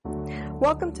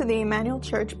Welcome to the Emmanuel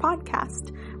Church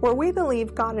podcast, where we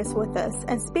believe God is with us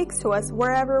and speaks to us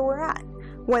wherever we're at,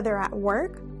 whether at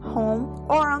work, home,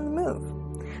 or on the move.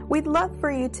 We'd love for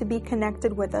you to be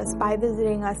connected with us by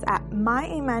visiting us at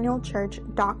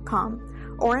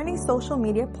myemmanuelchurch.com or any social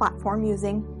media platform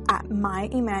using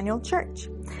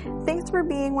 @myemmanuelchurch. Thanks for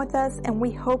being with us, and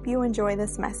we hope you enjoy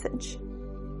this message.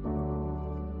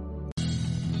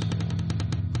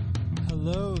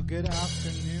 Hello, good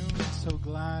afternoon. So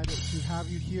glad to have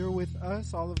you here with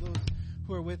us. All of those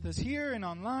who are with us here and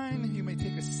online, you may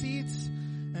take a seat.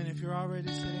 And if you're already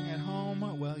sitting at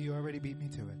home, well, you already beat me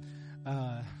to it.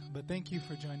 But thank you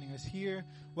for joining us here.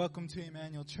 Welcome to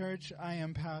Emmanuel Church. I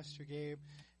am Pastor Gabe.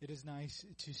 It is nice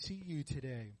to see you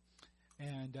today.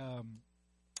 And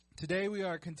today we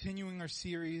are continuing our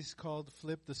series called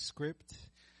Flip the Script.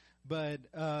 But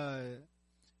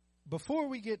before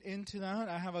we get into that,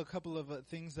 I have a couple of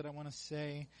things that I want to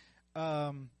say.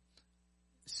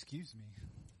 Excuse me.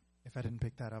 If I didn't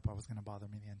pick that up, I was going to bother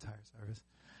me the entire service.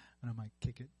 And I might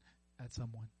kick it at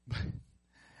someone.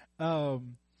 A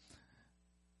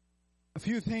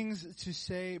few things to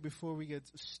say before we get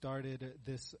started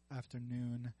this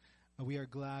afternoon. We are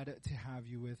glad to have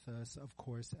you with us, of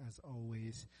course, as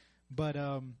always. But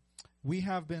we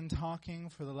have been talking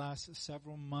for the last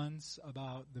several months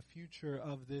about the future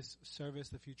of this service,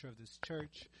 the future of this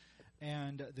church,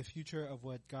 and the future of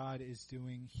what God is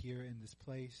doing here in this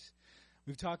place.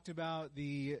 We've talked about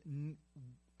the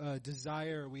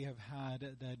desire we have had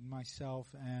that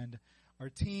myself and our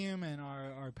team and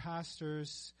our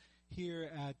pastors here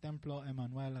at Templo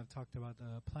Emmanuel have talked about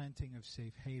the planting of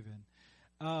Safe Haven.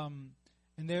 And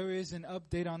there is an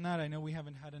update on that. I know we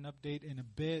haven't had an update in a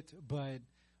bit, but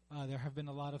there have been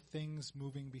a lot of things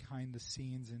moving behind the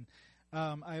scenes. And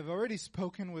I've already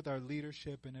spoken with our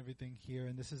leadership and everything here,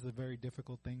 and this is a very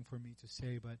difficult thing for me to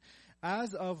say. But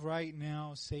as of right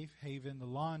now, Safe Haven, the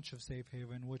launch of Safe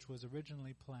Haven, which was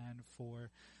originally planned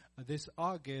for this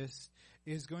August,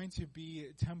 is going to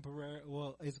be temporary.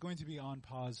 Well, it's going to be on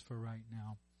pause for right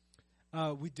now.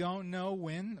 We don't know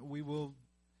when we will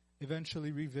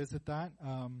eventually revisit that,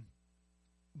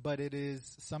 but it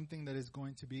is something that is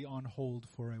going to be on hold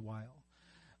for a while.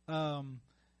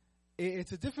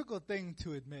 It's a difficult thing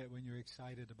to admit when you're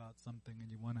excited about something and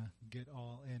you want to get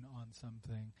all in on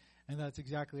something, and that's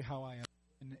exactly how I am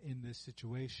in this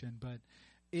situation. But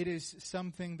it is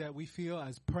something that we feel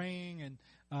as praying and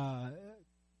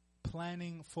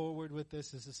planning forward with this.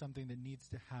 This is something that needs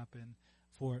to happen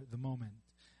for the moment.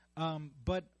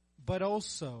 But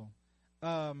also,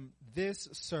 this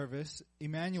service,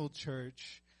 Emmanuel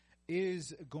Church,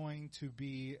 is going to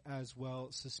be as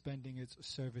well suspending its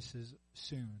services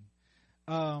soon.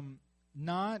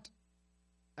 Not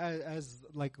as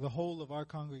like the whole of our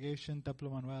congregation, Templo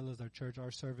Emmanuel is our church,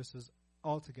 our services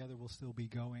altogether will still be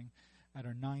going at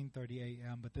our 9:30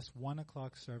 a.m., but this 1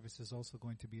 o'clock service is also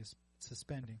going to be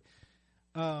suspending.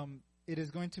 It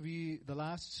is going to be, the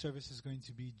last service is going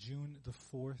to be June the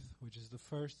 4th, which is the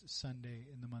first Sunday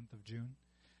in the month of June.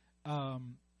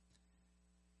 I'm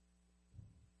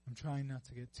trying not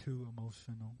to get too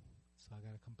emotional, so I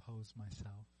got to compose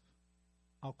myself.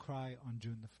 I'll cry on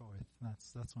June the 4th.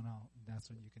 That's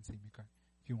when you can see me cry,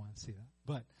 if you want to see that.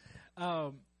 But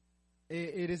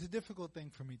it is a difficult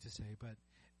thing for me to say, but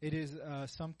it is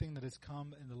something that has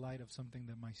come in the light of something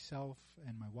that myself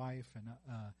and my wife and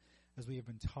as we have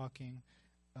been talking,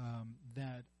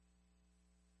 that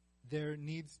there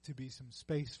needs to be some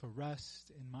space for rest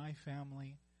in my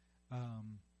family,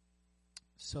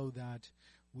 so that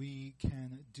we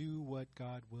can do what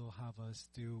God will have us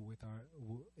do with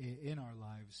in our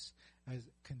lives as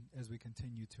we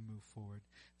continue to move forward.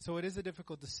 So it is a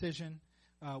difficult decision.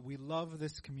 We love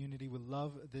this community. We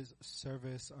love this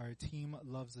service. Our team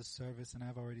loves this service, and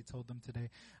I've already told them today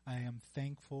I am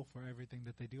thankful for everything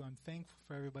that they do. I'm thankful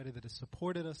for everybody that has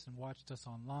supported us and watched us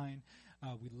online.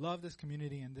 We love this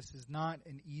community, and this is not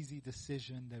an easy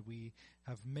decision that we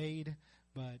have made,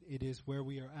 but it is where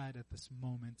we are at this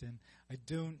moment. And I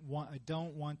don't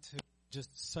want to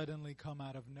just suddenly come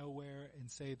out of nowhere and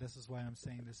say this is why I'm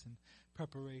saying this in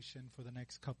preparation for the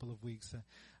next couple of weeks.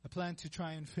 I plan to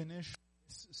try and finish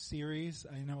this series.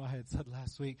 I know I had said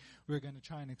last week we were going to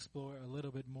try and explore a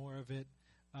little bit more of it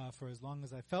for as long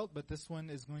as I felt, but this one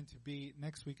is going to be,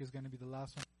 next week is going to be the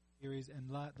last one of the series, and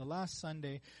the last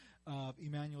Sunday of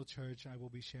Emmanuel Church I will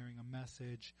be sharing a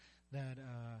message that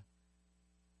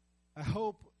I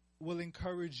hope will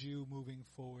encourage you moving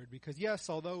forward, because yes,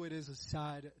 although it is a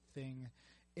sad thing,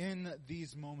 in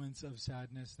these moments of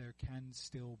sadness there can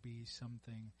still be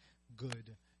something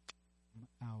good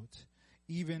out.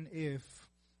 Even if,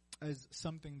 as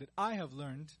something that I have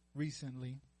learned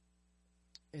recently,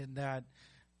 And that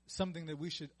something that we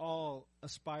should all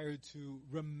aspire to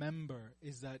remember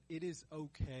is that it is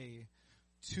okay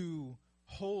to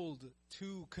hold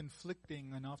two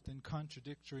conflicting and often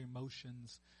contradictory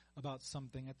emotions about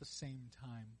something at the same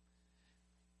time.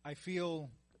 I feel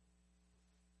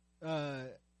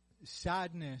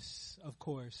sadness, of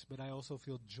course, but I also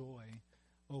feel joy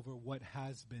over what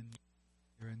has been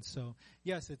here. And so,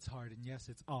 yes, it's hard, and yes,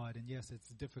 it's odd, and yes, it's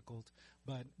difficult,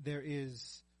 but there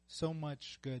is so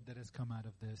much good that has come out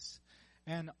of this.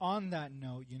 And on that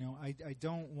note, I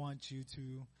don't want you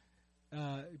to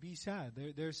be sad.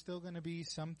 There's still going to be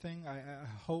something. I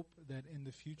hope that in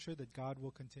the future that God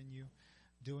will continue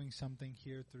doing something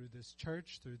here through this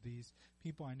church, through these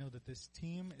people. I know that this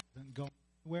team isn't going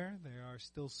anywhere. They are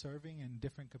still serving in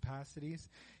different capacities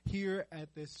here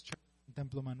at this church,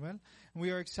 Templo Manuel. And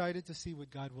we are excited to see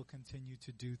what God will continue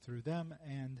to do through them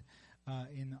and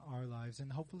in our lives,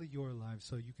 and hopefully your lives.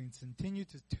 So you can continue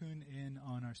to tune in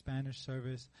on our Spanish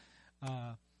service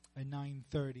at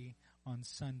 9:30 on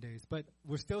Sundays. But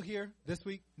we're still here this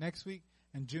week, next week,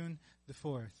 and June the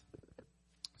 4th.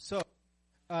 So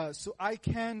I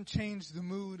can change the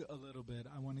mood a little bit.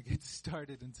 I want to get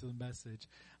started into the message.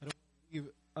 I don't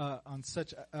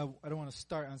want to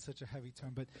start on such a heavy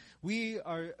term, but we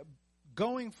are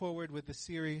going forward with the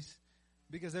series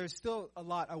because there's still a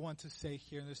lot I want to say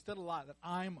here, and there's still a lot that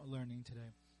I'm learning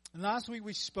today. And last week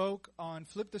we spoke on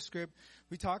Flip the Script.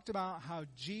 We talked about how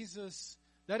Jesus,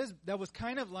 that was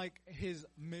kind of like his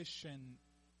mission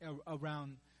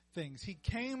around things. He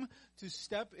came to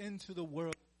step into the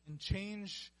world and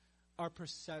change our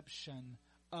perception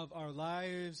of our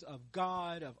lives, of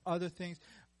God, of other things,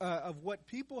 of what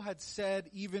people had said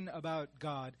even about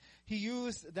God. He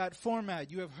used that format.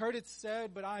 You have heard it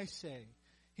said, but I say.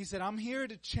 He said, I'm here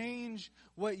to change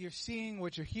what you're seeing,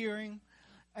 what you're hearing.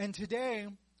 And today,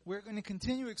 we're going to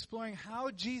continue exploring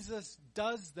how Jesus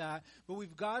does that. But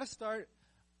we've got to start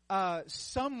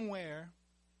somewhere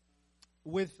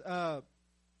with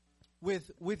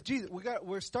Jesus.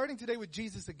 We're starting today with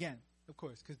Jesus again, of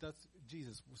course, because that's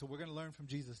Jesus. So we're going to learn from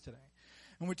Jesus today.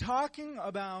 And we're talking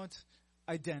about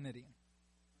identity.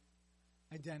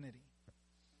 Identity.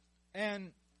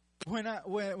 And when I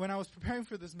was preparing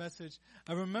for this message,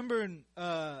 I remembered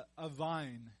a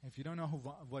Vine. If you don't know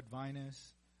what Vine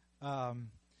is,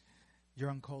 you're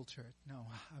uncultured. No,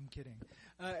 I'm kidding.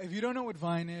 If you don't know what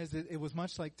Vine is, it was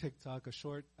much like TikTok,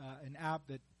 an app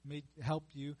that help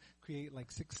you create like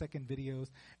 6-second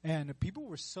videos. And people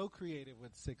were so creative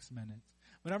with 6 minutes.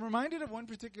 But I'm reminded of one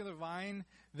particular Vine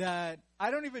that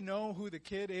I don't even know who the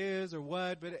kid is or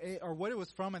what it was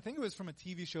from. I think it was from a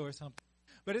TV show or something.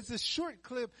 But it's this short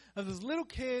clip of this little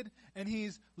kid, and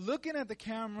he's looking at the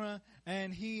camera,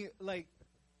 and he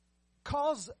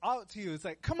calls out to you. It's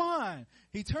like, come on.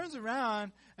 He turns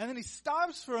around, and then he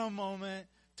stops for a moment,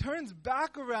 turns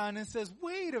back around, and says,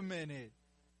 wait a minute.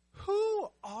 Who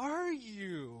are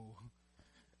you?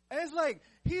 And it's like,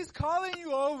 he's calling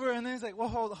you over, and then he's like, well,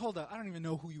 hold up. I don't even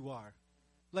know who you are.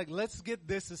 Let's get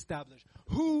this established.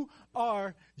 Who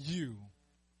are you?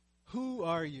 Who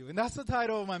are you? And that's the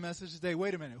title of my message today.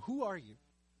 Wait a minute. Who are you?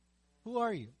 Who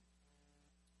are you?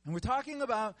 And we're talking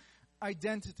about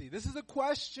identity. This is a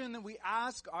question that we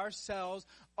ask ourselves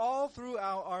all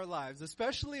throughout our lives,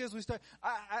 especially as we start.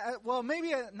 Well,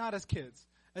 maybe not as kids.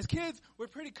 As kids, we're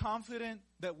pretty confident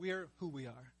that we're who we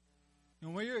are.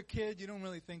 And when you're a kid, you don't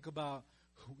really think about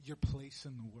your place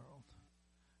in the world.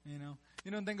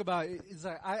 You don't think about it. It's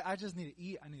like, I just need to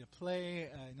eat, I need to play,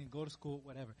 I need to go to school,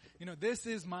 whatever. This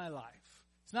is my life.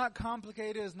 It's not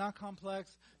complicated, it's not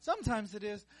complex. Sometimes it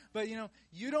is, but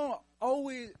you don't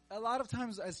always, a lot of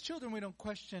times as children, we don't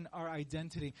question our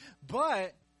identity.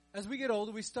 But as we get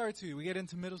older, we get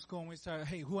into middle school and we start,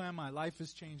 hey, who am I? Life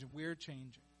is changing, we're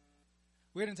changing.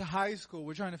 We get into high school,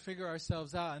 we're trying to figure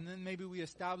ourselves out, and then maybe we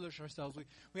establish ourselves.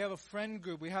 We have a friend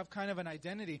group, we have kind of an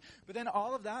identity. But then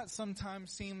all of that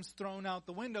sometimes seems thrown out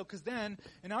the window, because then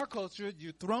in our culture,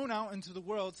 you're thrown out into the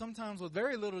world, sometimes with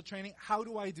very little training. How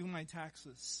do I do my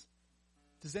taxes?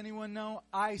 Does anyone know?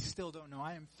 I still don't know.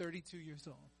 I am 32 years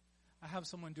old. I have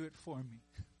someone do it for me.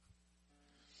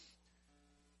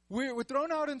 We're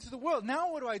thrown out into the world.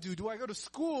 Now what do? Do I go to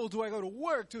school? Do I go to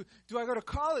work? Do I go to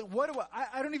college?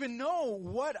 I don't even know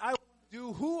what I want to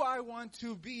do, who I want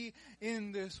to be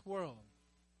in this world.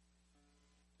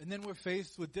 And then we're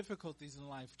faced with difficulties in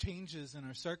life, changes in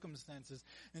our circumstances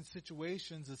and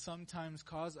situations that sometimes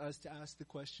cause us to ask the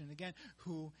question again,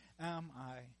 who am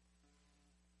I?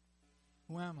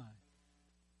 Who am I?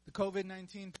 The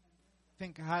COVID-19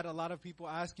 think had a lot of people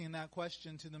asking that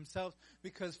question to themselves,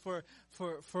 because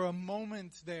for a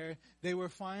moment there, they were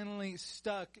finally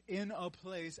stuck in a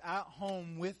place at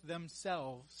home with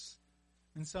themselves.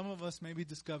 And some of us maybe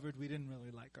discovered we didn't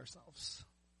really like ourselves,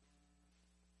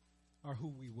 or who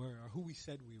we were, or who we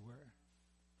said we were.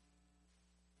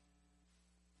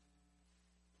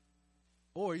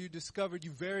 Or you discovered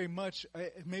you very much,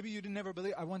 maybe you didn't ever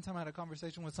believe. One time I had a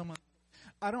conversation with someone.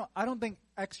 I don't think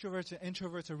extroverts and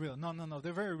introverts are real. No.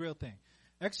 They're a very real thing.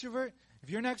 Extrovert, if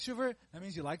you're an extrovert, that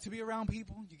means you like to be around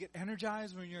people. You get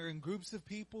energized when you're in groups of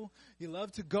people. You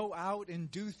love to go out and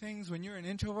do things. When you're an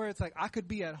introvert, it's like, I could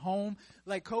be at home.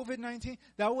 Like COVID-19,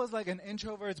 that was like an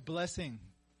introvert's blessing.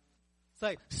 It's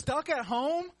like, stuck at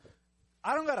home,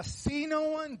 I don't got to see no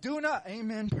one, do not.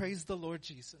 Amen, praise the Lord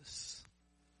Jesus.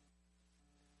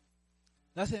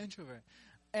 That's an introvert.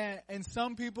 And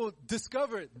some people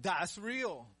discovered that's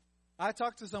real. I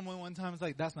talked to someone one time, it's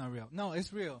like, that's not real. No,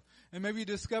 it's real. And maybe you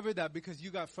discovered that because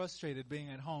you got frustrated being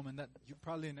at home, and that you're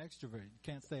probably an extrovert. You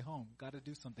can't stay home. Got to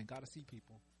do something. Got to see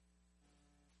people.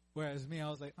 Whereas me, I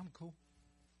was like, I'm cool.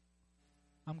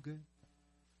 I'm good.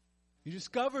 You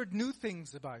discovered new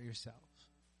things about yourself.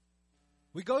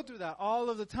 We go through that all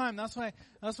of the time. That's why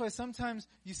sometimes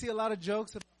you see a lot of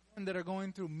jokes about men that are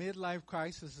going through midlife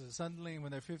crises. Suddenly,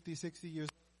 when they're 50, 60 years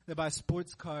old, they buy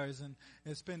sports cars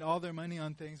and spend all their money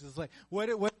on things. It's like, what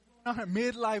going on?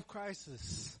 Midlife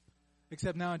crisis.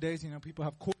 Except nowadays, people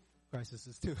have quarter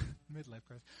crises too. Midlife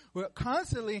crisis. We're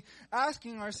constantly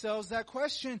asking ourselves that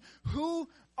question: who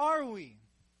are we?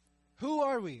 Who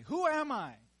are we? Who am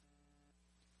I?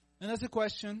 And that's a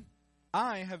question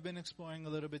I have been exploring a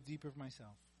little bit deeper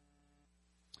myself.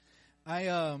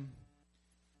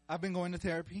 I've been going to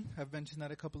therapy. I've mentioned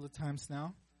that a couple of times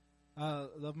now.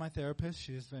 Love my therapist.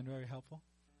 She has been very helpful.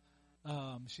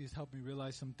 She's helped me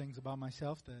realize some things about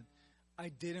myself that I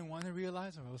didn't want to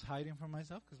realize, or I was hiding from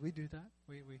myself, because we do that.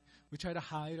 We try to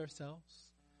hide ourselves.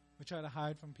 We try to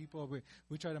hide from people.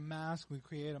 We try to mask. We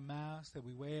create a mask that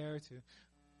we wear to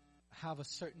have a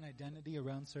certain identity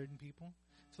around certain people.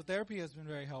 So therapy has been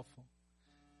very helpful.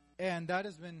 And that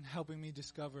has been helping me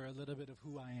discover a little bit of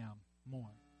who I am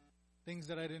more. Things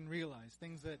that I didn't realize.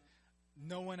 Things that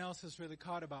no one else has really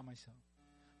caught about myself.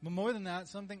 But more than that,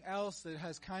 something else that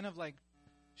has kind of like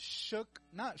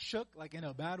not shook like in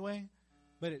a bad way,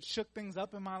 but it shook things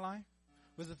up in my life,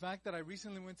 was the fact that I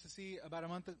recently went to see, about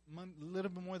a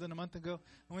little bit more than a month ago,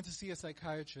 I went to see a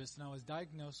psychiatrist, and I was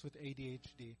diagnosed with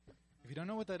ADHD. If you don't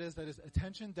know what that is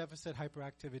attention deficit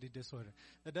hyperactivity disorder.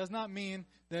 That does not mean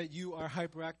that you are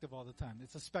hyperactive all the time.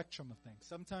 It's a spectrum of things.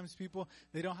 Sometimes people,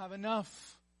 they don't have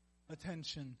enough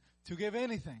attention to give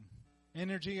anything,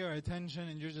 energy or attention,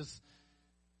 and you're just,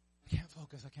 I can't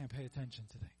focus, I can't pay attention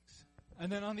to things.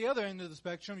 And then on the other end of the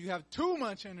spectrum, you have too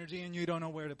much energy and you don't know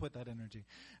where to put that energy.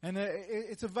 And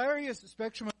it's a various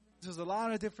spectrum of things. There's a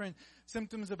lot of different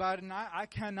symptoms about it, and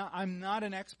I'm not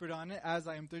an expert on it, as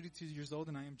I am 32 years old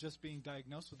and I am just being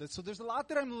diagnosed with it. So there's a lot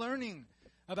that I'm learning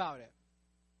about it.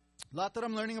 A lot that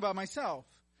I'm learning about myself.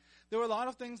 There were a lot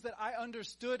of things that I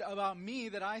understood about me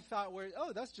that I thought were,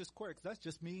 oh, that's just quirks. That's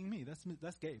just being me. That's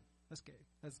Gabe. That's Gabe.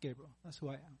 That's Gabriel. That's who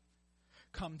I am.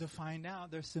 Come to find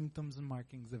out, they're symptoms and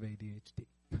markings of ADHD.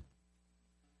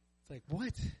 It's like,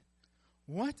 what?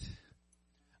 What?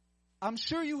 I'm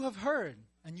sure you have heard,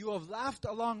 and you have laughed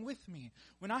along with me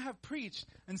when I have preached,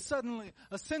 and suddenly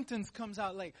a sentence comes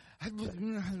out like,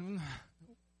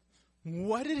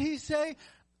 what did he say?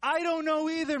 I don't know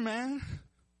either, man.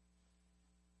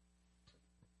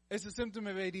 It's a symptom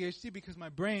of ADHD because my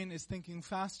brain is thinking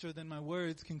faster than my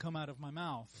words can come out of my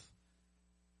mouth.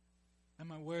 And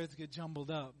my words get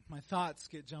jumbled up. My thoughts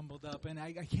get jumbled up. And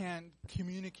I can't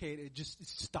communicate. It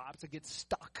stops. It gets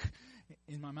stuck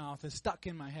in my mouth. It's stuck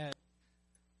in my head.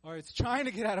 Or it's trying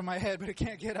to get out of my head, but it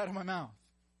can't get out of my mouth.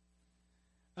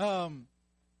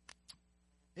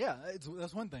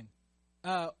 That's one thing.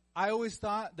 I always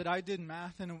thought that I did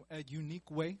math in a unique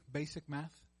way, basic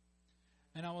math.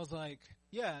 And I was like,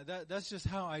 yeah, that's just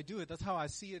how I do it. That's how I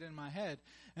see it in my head.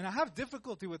 And I have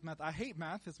difficulty with math. I hate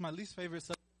math. It's my least favorite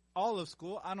subject. All of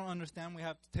school. I don't understand we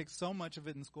have to take so much of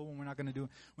it in school when we're not going to do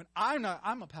it. I'm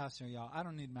a pastor, y'all. I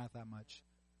don't need math that much.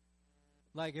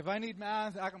 Like, if I need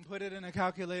math, I can put it in a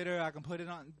calculator. I can put it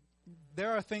on.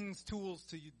 There are tools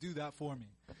to do that for me.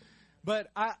 But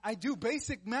I do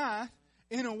basic math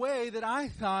in a way that I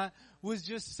thought was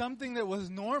just something that was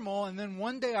normal. And then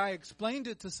one day I explained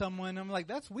it to someone. I'm like,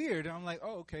 that's weird. And I'm like,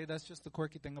 oh, okay, that's just the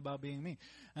quirky thing about being me.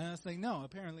 And it's like, no,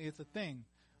 apparently it's a thing.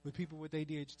 with people with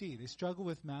ADHD. They struggle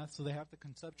with math, so they have to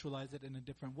conceptualize it in a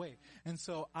different way. And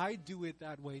so I do it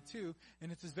that way too.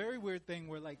 And it's this very weird thing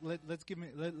where, like, give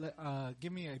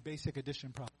me a basic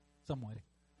addition problem, somebody.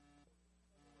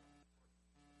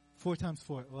 4 times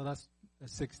 4. Well, that's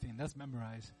 16. That's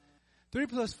memorized. 3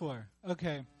 plus 4.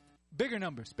 Okay. Bigger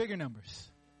numbers.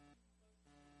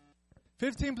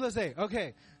 15 plus 8.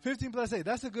 Okay. 15 plus 8.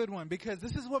 That's a good one because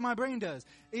this is what my brain does.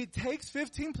 It takes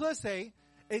 15 plus 8.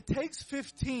 It takes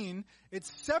 15. It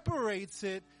separates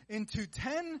it into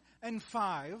 10 and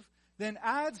 5. Then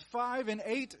adds 5 and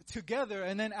 8 together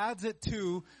and then adds it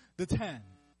to the 10.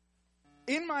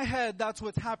 In my head, that's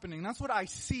what's happening. That's what I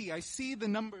see. I see the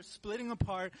numbers splitting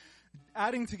apart,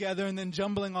 adding together, and then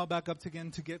jumbling all back up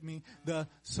again to get me the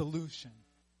solution.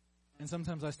 And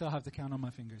sometimes I still have to count on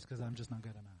my fingers because I'm just not good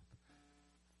at math.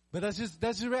 But that's just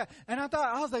real. And I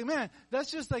was like, man, that's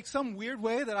just like some weird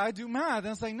way that I do math. And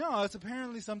it's like, no, it's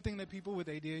apparently something that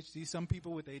some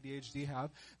people with ADHD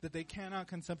have, that they cannot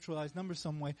conceptualize numbers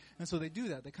some way. And so they do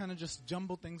that. They kind of just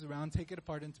jumble things around, take it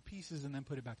apart into pieces, and then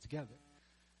put it back together.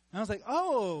 And I was like,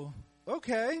 oh,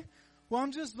 okay. Well,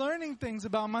 I'm just learning things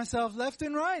about myself left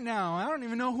and right now. I don't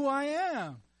even know who I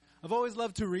am. I've always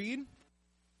loved to read.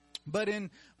 But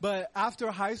after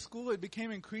high school, it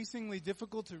became increasingly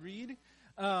difficult to read.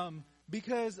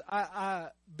 Because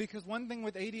one thing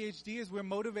with ADHD is we're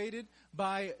motivated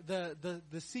by the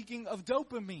seeking of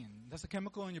dopamine. That's a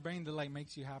chemical in your brain that like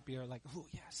makes you happy, or like, oh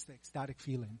yes, the ecstatic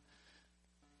feeling.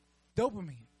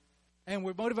 Dopamine. And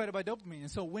we're motivated by dopamine. And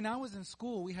so when I was in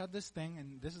school, we had this thing,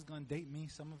 and this is going to date me.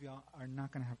 Some of y'all are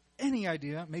not going to have any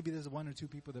idea. Maybe there's 1 or 2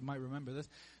 people that might remember this.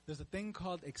 There's a thing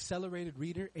called Accelerated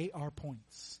Reader, AR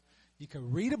points. You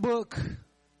could read a book,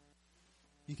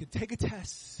 you could take a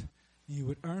test, you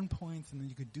would earn points, and then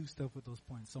you could do stuff with those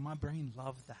points. So my brain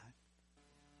loved that.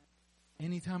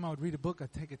 Anytime I would read a book,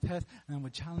 I'd take a test, and I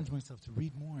would challenge myself to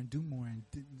read more and do more and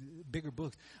bigger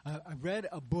books. I read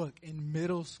a book in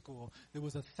middle school that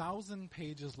was 1,000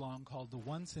 pages long called The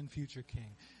Once and Future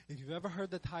King. If you've ever heard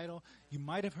the title, you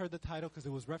might have heard the title because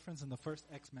it was referenced in the first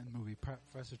X-Men movie.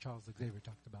 Professor Charles Xavier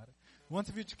talked about it. The Once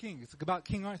and Future King. It's about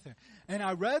King Arthur. And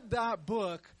I read that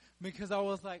book because I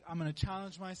was like, I'm going to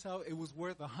challenge myself. It was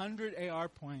worth 100 AR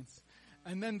points.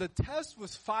 And then the test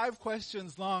was 5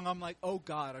 questions long. I'm like, oh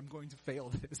God, I'm going to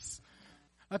fail this.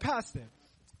 I passed it,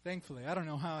 thankfully. I don't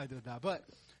know how I did that, but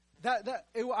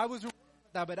I was rewarded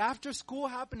with that. But after school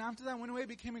happened, after that went away, it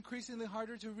became increasingly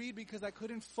harder to read because I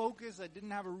couldn't focus. I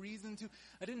didn't have a reason to.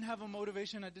 I didn't have a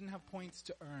motivation. I didn't have points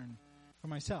to earn for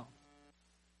myself.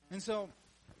 And so,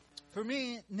 for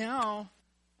me now,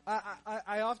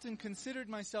 I often considered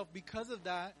myself because of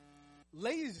that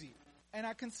lazy. And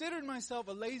I considered myself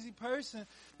a lazy person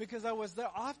because there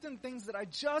are often things that I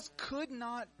just could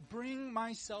not bring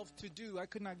myself to do. I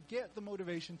could not get the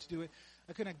motivation to do it.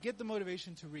 I could not get the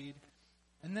motivation to read.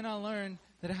 And then I learned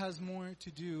that it has more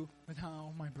to do with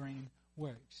how my brain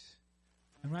works.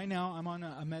 And right now I'm on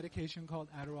a medication called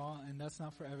Adderall, and that's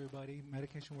not for everybody.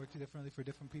 Medication works differently for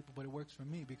different people, but it works for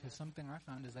me because something I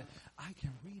found is that I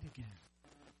can read again.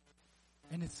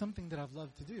 And it's something that I've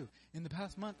loved to do. In the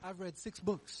past month, I've read 6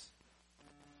 books.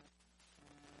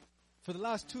 For the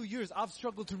last 2 years, I've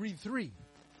struggled to read 3.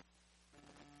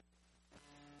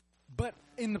 But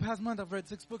in the past month, I've read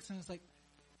 6 books, and it's like,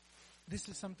 this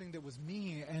is something that was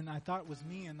me, and I thought it was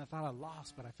me, and I thought I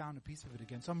lost, but I found a piece of it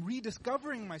again. So I'm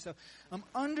rediscovering myself. I'm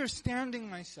understanding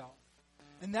myself.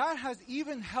 And that has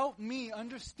even helped me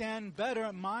understand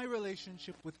better my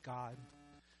relationship with God,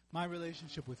 my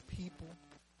relationship with people,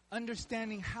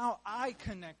 understanding how I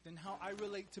connect and how I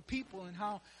relate to people and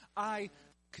how I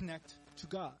connect to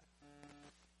God.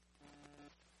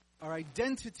 Our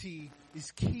identity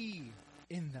is key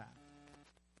in that.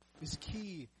 Is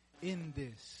key in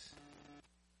this.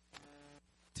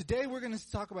 Today we're going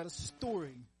to talk about a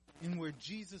story in where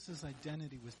Jesus'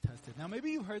 identity was tested. Now maybe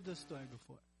you heard this story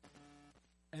before.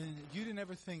 And you didn't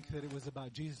ever think that it was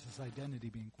about Jesus' identity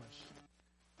being questioned.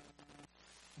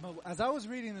 But as I was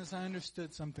reading this, I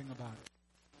understood something about it.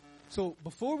 So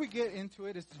before we get into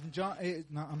it, it's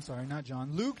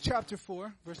Luke chapter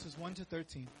 4, verses 1 to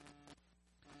 13.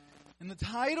 And the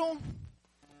title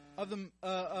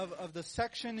of the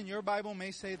section in your Bible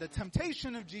may say the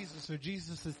temptation of Jesus, or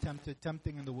Jesus is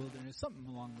tempting in the wilderness, something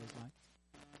along those lines.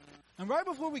 And right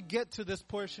before we get to this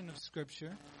portion of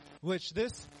Scripture, which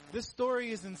this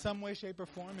story is in some way, shape, or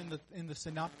form in the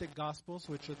synoptic Gospels,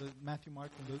 which are the Matthew,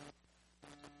 Mark, and Luke.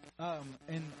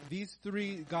 And these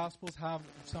 3 Gospels have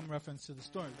some reference to the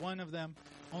story. One of them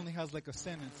only has like a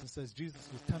sentence that says Jesus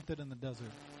was tempted in the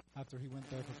desert after he went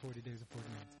there for 40 days and 40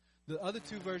 nights. The other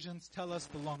 2 versions tell us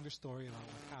the longer story about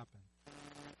what happened.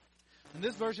 And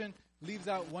this version leaves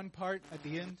out one part at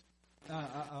the end.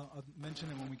 I'll mention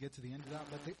it when we get to the end of that.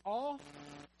 But they all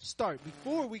start,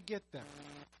 before we get there,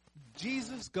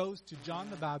 Jesus goes to John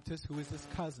the Baptist, who is his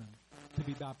cousin, to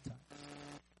be baptized.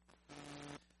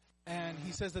 And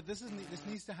he says that this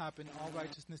needs to happen. All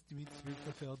righteousness needs to be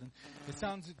fulfilled. And it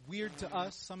sounds weird to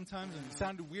us sometimes, and it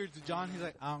sounded weird to John. He's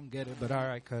like, I don't get it, but all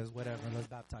right, cuz whatever, let's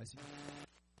baptize you.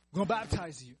 We're going to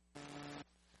baptize you.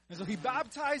 And so he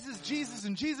baptizes Jesus,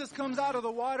 and Jesus comes out of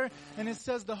the water, and it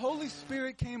says the Holy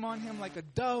Spirit came on him like a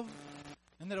dove,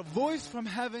 and that a voice from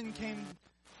heaven came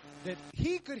that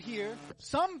he could hear,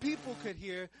 some people could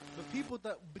hear, but people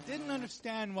that didn't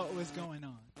understand what was going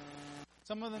on.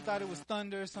 Some of them thought it was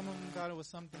thunder, some of them thought it was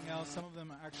something else, some of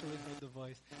them actually heard the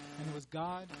voice. And it was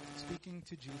God speaking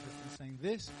to Jesus and saying,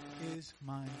 "This is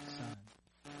my Son,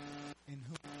 in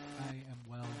whom I am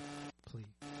well pleased."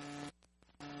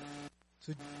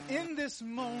 So in this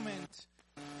moment,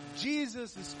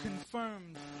 Jesus is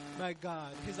confirmed by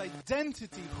God. His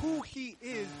identity, who he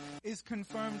is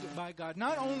confirmed by God.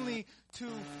 Not only to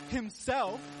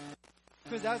himself,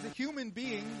 because as a human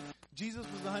being, Jesus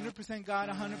was 100% God,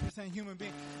 100% human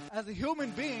being. As a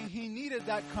human being, he needed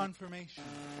that confirmation.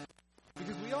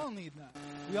 Because we all need that.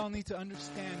 We all need to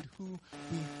understand who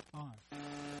we are.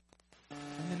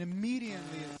 And then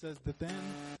immediately it says that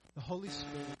then the Holy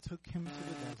Spirit took him to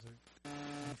the desert.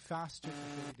 And he fasted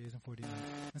for 40 days and 40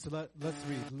 nights. And so let's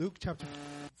read Luke chapter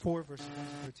 4, verses 1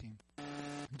 to 13.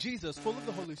 Jesus, full of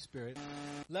the Holy Spirit,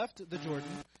 left the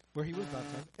Jordan, where he was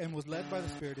baptized, and was led by the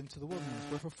Spirit into the wilderness,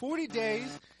 where for 40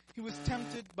 days he was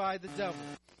tempted by the devil.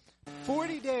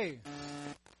 40 days.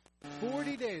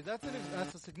 40 days.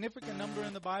 That's a significant number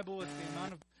in the Bible. It's the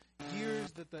amount of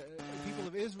years that the people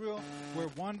of Israel were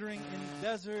wandering in the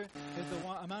desert. It's the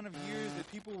amount of years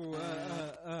that people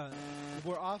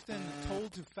were often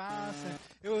told to fast. And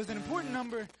it was an important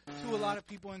number to a lot of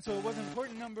people. And so it was an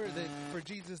important number that for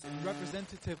Jesus,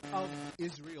 representative of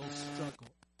Israel's struggle.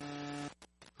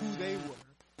 Who they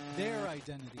were, their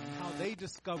identity, and how they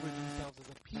discovered themselves as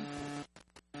a people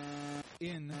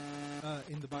in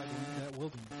the Bible, in that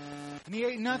wilderness. And he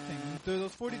ate nothing. And through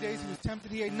those 40 days he was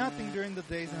tempted. He ate nothing during the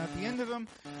days, and at the end of them,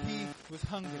 he was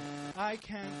hungry. I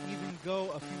can't even go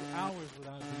a few hours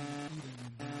without eating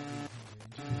and then being hungry.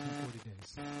 And Jesus did 40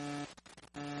 days.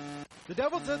 The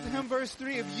devil said to him, verse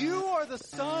 3, "If you are the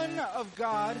Son of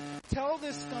God, tell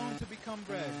this stone to become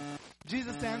bread."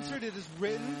 Jesus answered, "It is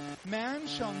written, man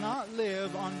shall not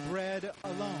live on bread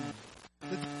alone."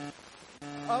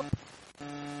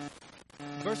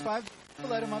 Verse 5,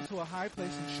 led him up to a high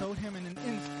place and showed him in an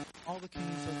instant all the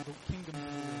kings of the kingdom of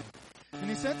the world. And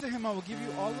he said to him, "I will give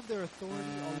you all of their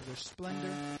authority, all of their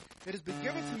splendor. It has been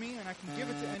given to me, and I can give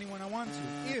it to anyone I want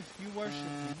to. If you worship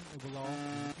me, it will all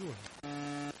be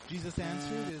yours." Jesus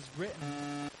answered, "It is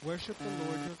written, worship the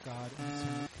Lord your God and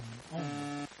serve him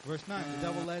only." Verse 9, the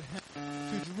devil led him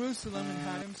to Jerusalem and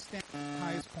had him stand at the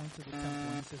highest point of the temple.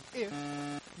 And he said, "If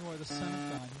you are the Son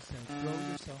of God," he said, "throw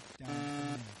yourself down from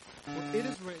there. For it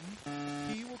is written,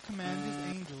 he will command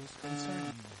his angels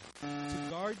concerning you, to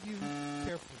guard you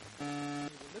carefully.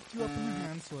 They will lift you up in their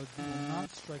hands so that you will not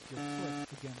strike your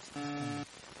foot against the stone."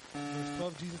 Verse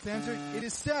 12, Jesus answered, "It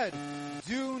is said,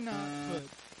 do not put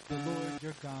the Lord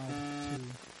your God to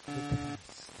the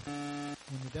test."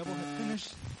 When the devil had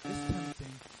finished his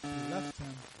tempting, he left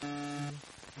him to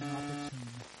an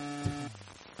opportune time.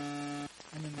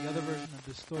 And in the other version of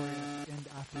the story, at the end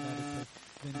after that, it says,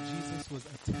 then Jesus was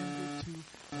attended to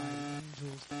by the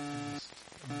angels,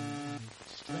 and they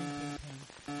strengthened him,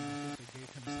 and they gave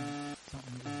him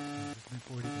something to eat. It's been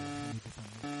 40 days, he needed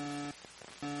something.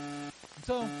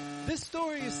 So, this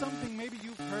story is something maybe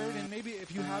you've heard, and maybe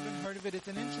if you haven't heard of it, it's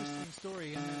an interesting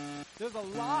story. And there's a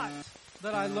lot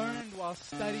that I learned while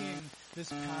studying this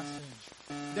passage.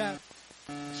 That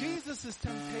Jesus'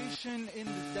 temptation in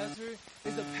the desert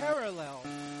is a parallel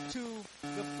to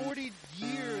the 40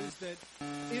 years that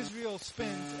Israel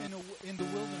spent in the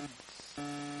wilderness.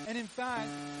 And in fact,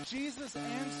 Jesus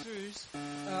answers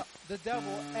the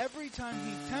devil every time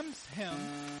he tempts him.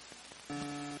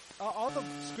 All the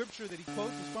scripture that he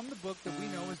quotes is from the book that we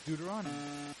know as Deuteronomy.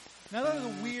 Now that is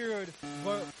a weird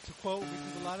book to quote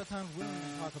because a lot of times we don't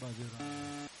even talk about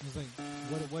Deuteronomy. It's like,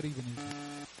 what even is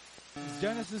it? It's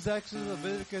Genesis, Exodus,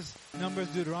 Leviticus, Numbers,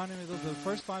 Deuteronomy. Those are the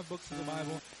first 5 books of the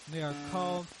Bible. And they are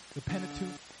called the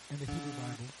Pentateuch in the Hebrew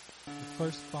Bible. The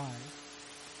first 5.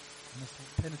 And that's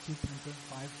Pentateuch,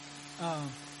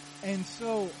 5. And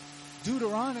so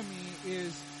Deuteronomy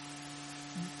is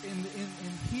in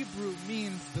Hebrew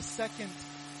means the second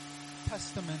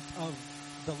testament of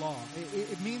the law.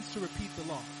 It means to repeat the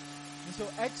law. And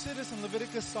so Exodus and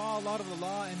Leviticus saw a lot of the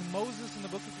law, and Moses in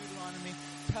the book of Deuteronomy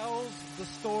tells the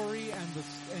story and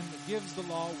gives the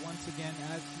law once again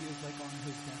as he is like on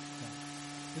his deathbed.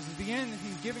 This is the end,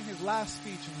 he's giving his last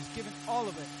speech, and he's given all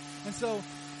of it. And so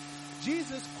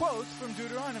Jesus quotes from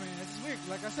Deuteronomy, and this is weird.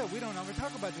 Like I said, we don't ever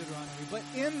talk about Deuteronomy, but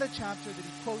in the chapter that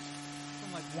he quotes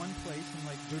from like one place, in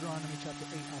like Deuteronomy chapter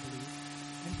 8, I believe,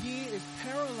 and he is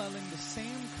paralleling the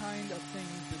same kind of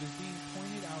things that is being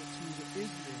pointed out to the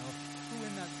Israel, who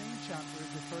in that same chapter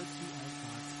is referred to as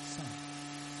God's son.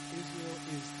 Israel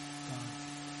is God's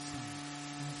son.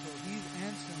 And so he's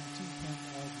answering to him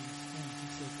all these things. He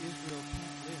says Israel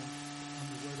can't live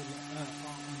on the word on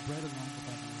bread alone, but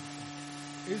by the word of God.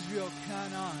 Israel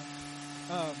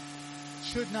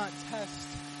should not test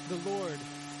the Lord.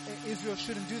 Israel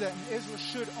shouldn't do that, and Israel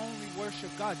should only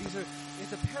worship God.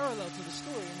 It's a parallel to the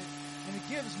story, and it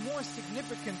gives more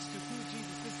significance to who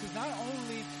Jesus is, because not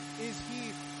only is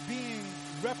he being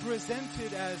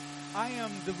represented as, I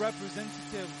am the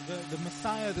representative, the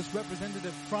Messiah, this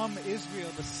representative from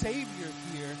Israel, the Savior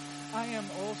here, I am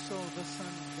also the Son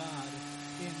of God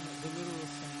in the literal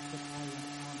sense that I am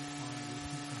on par with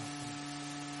who God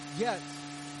is. Yet,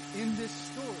 in this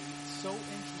story, it's so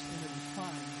interesting that we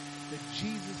find that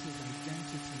Jesus'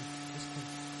 identity is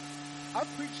perfect. I've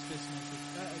preached this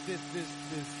message,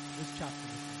 this chapter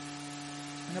before,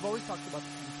 and I've always talked about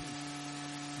temptation.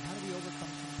 And how do we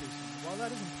overcome temptation? Well, that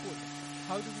is important.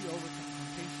 How do we overcome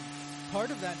temptation?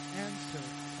 Part of that answer,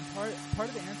 and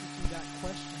part of the answer to that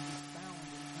question is found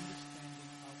in understanding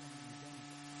our own identity.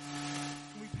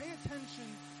 When we pay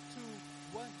attention to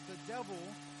what the devil,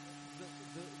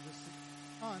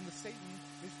 the Satan,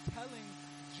 is telling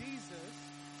Jesus,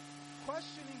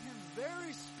 questioning him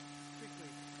very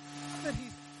specifically, that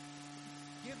he's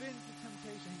given to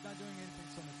temptation. He's not doing anything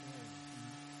so nefarious.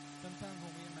 Sometimes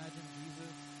when we imagine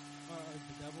Jesus or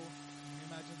the devil, when we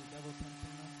imagine the devil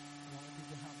tempting them, a lot of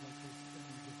people have like this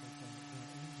image of like the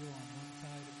angel on one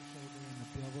side of the shoulder and the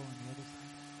devil on the other side.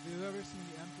 Have you ever seen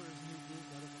The Emperor's New Groove?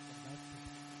 That is like the best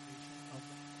interpretation of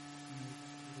the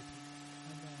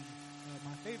And then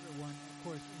my favorite one, of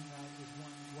course, in that is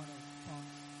one of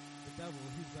Kong's the devil.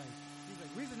 He's like,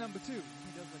 reason number 2.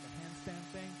 He does like a handstand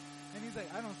thing. And he's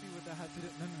like, I don't see what that has to do.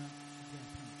 No.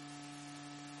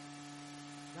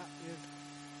 That is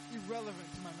irrelevant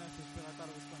to my message, but I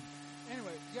thought it was funny.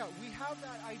 Anyway, yeah, we have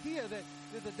that idea that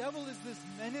the devil is this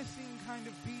menacing kind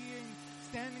of being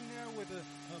standing there with a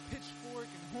pitchfork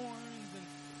and horns and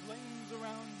flames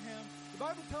around him. The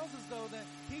Bible tells us, though, that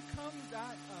he comes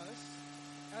at us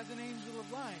as an angel of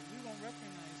light. We won't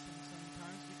recognize him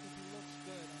sometimes because he looks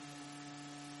good on the outside.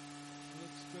 He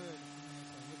looks good on the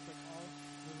outside. He looks like all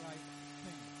the right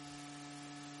things.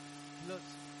 He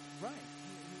looks right.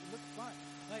 He looks fine.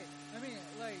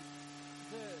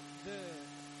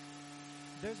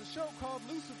 There's a show called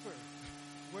Lucifer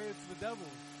where it's the devil,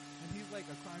 and he's like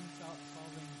a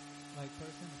crime-solving like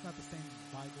person. It's not the same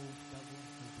Bible devil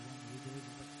as the one we believe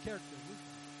in, but the character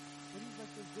Lucifer. But he's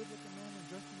like this good-looking man and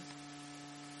dressed in his.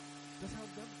 That's how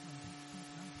the devil comes. He comes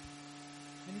out.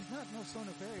 And he's not so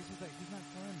nefarious. He's not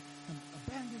telling him,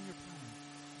 abandon your plan.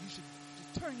 You should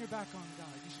just turn your back on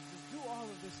God. You should just do all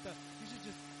of this stuff. You should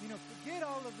just, forget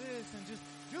all of this and just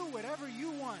do whatever you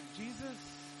want, Jesus.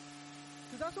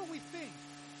 Because that's what we think.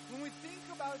 When we think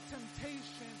about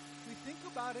temptation, we think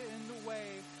about it in the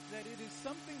way that it is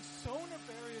something so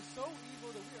nefarious, so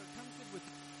evil, that we are tempted with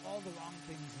all the wrong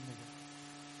things in the world.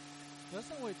 That's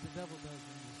not what the devil does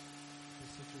in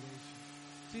this situation.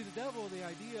 See, the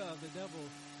idea of the devil,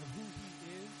 of who he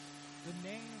is, the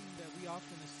name that we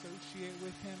often associate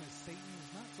with him as Satan is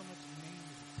not so much a name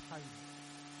as a title.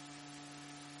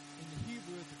 In the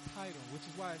Hebrew, it's a title, which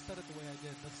is why I said it the way I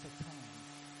did, the Satan.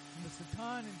 And the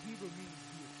Satan in Hebrew means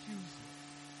the accuser.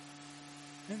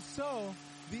 And so,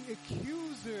 the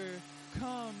accuser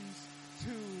comes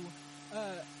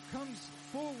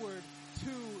forward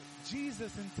to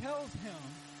Jesus and tells him,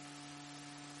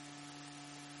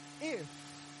 if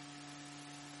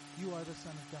you are the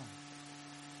Son of God,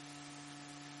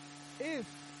 if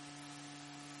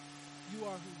you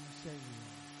are who you say you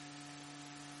are,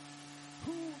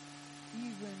 who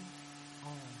even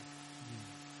are you?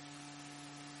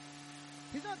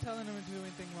 He's not telling him to do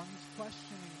anything wrong. He's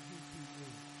questioning who he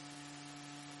is.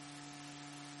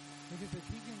 Because if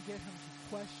he can get him to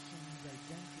question his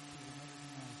identity, then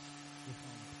everything else will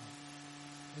fall apart.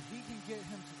 If he can get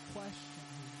him to question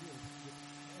who he is,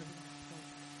 everything else falls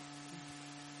apart.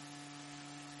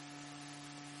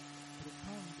 But it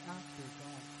comes after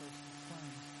God first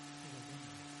defines his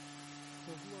identity.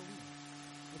 So who are we?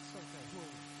 Let's start there. Who are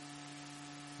we?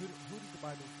 Who does the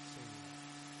Bible say we are?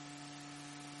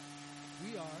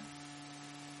 We are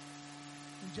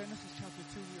In Genesis chapter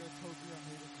 2, we are told we are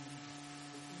made of the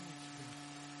image bearer.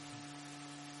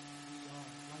 We are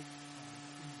like God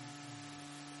in that image.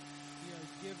 We are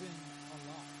given a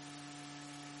lot.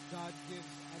 God gives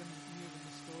Adam and Eve in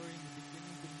the story in the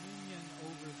beginning dominion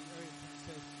over the earth and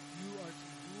says, you are to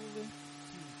rule it,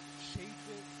 to shape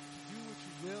it, to do what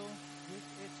you will with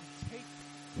it, to take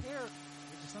care of it,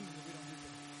 which is something that we don't do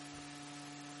today.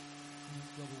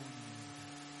 Global warming.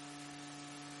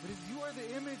 But as you are the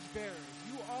image bearers,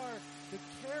 you are the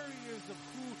carriers of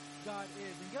who God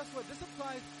is. And guess what? This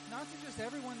applies not to just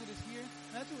everyone that is here,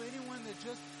 not to anyone that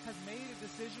just has made a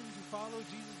decision to follow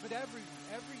Jesus, but everyone,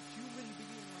 every human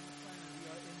being on the planet, we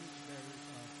are image bearers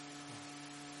of God.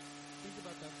 Think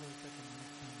about that for a second the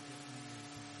next time you get angry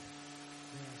at somebody.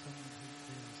 There are someone who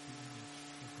bears the image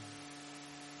of God.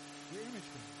 We're image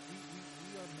bearers.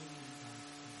 We are made in God's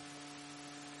image.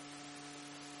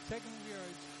 Second, we are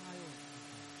a child of God.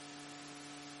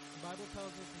 The Bible tells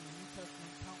us in the New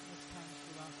Testament countless times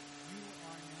throughout, you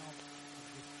are now of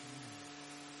this community.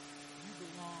 You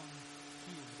belong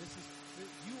here.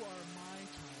 You are my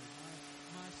child,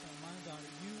 my son, my daughter.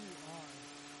 You are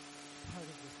part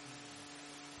of this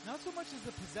community. Not so much as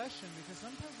a possession, because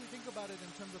sometimes we think about it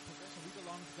in terms of possession. We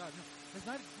belong to God. No, it's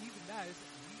not even that. It's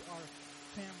we are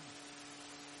family.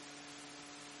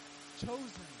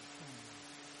 Chosen family.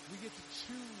 We get to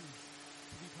choose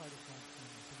to be part of God's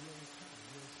family. So we are His family.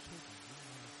 We are His children. We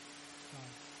are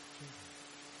God's children.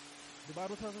 The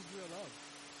Bible tells us we are loved.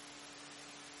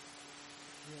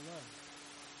 We are loved.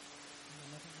 And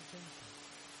nothing can change that.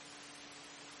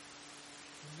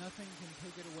 And nothing can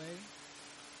take it away.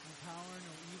 No power,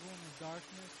 no evil, no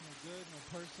darkness, no good, no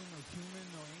person, no human,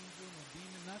 no angel, no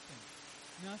demon, nothing.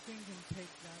 Nothing can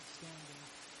take that standing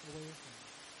away from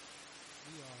us.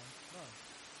 We are loved.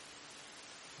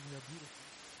 And we are beautiful.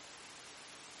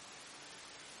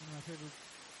 One of my favorite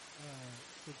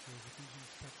scriptures, Ephesians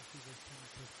chapter 2, verse 10,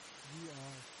 it says, you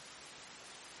are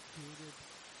created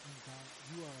in God.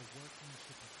 You are a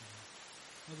workmanship of God.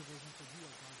 Other version says, you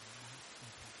are God's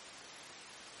masterpiece.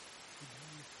 You're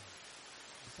beautiful.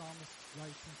 The psalmist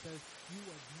writes and says, you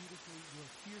are beautiful, you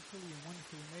are fearfully and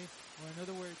wonderfully made. Or in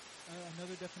other words,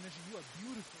 another definition, you are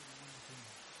beautiful and wonderfully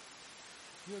made.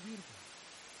 You are beautiful.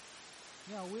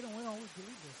 Yeah, we don't always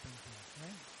believe those things here,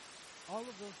 right? All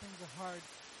of those things are hard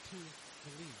to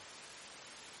believe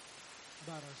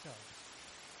about ourselves.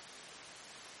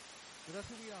 But that's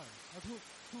who we are. That's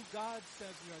who God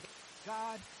says we are.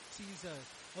 God sees us.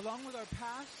 Along with our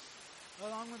past,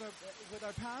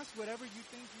 whatever you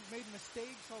think you've made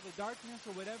mistakes, all the darkness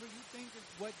or whatever you think is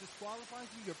what disqualifies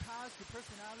you, your past, your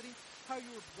personality, how you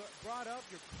were brought up,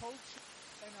 your culture,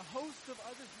 and a host of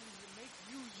other things that make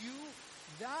you you,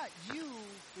 that you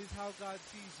is how God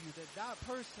sees you. That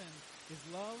person is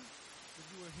loved, that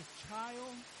you are His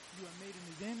child, you are made in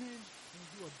His image, and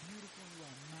you are beautiful, and you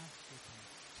are a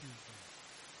masterpiece to God.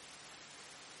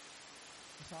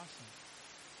 It's awesome.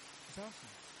 It's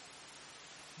awesome.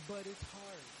 But it's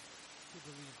hard to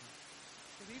believe it.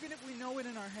 Because even if we know it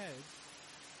in our heads,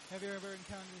 have you ever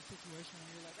encountered a situation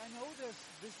where you're like, I know this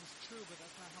is true, but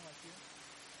that's not how I feel?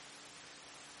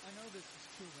 I know this is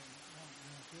true, but I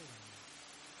don't feel that way.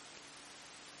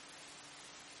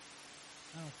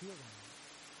 I don't feel that way.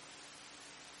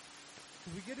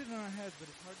 Because we get it in our heads,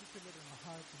 but it's hard to feel it in our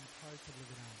hearts, and it's hard to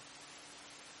live it out.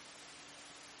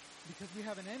 Because we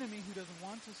have an enemy who doesn't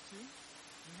want us to.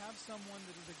 We have someone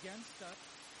that is against us.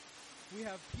 We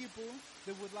have people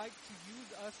that would like to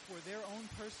use us for their own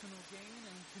personal gain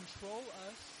and control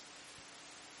us.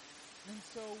 And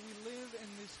so we live in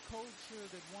this culture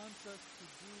that wants us to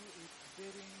do its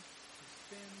bidding, to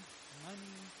spend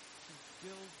money, to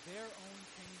build their own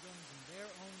kingdoms and their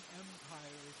own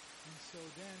empires. And so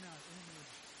then our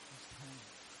image is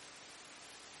tarnished.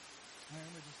 Our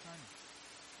image is tarnished.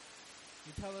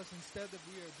 They tell us instead that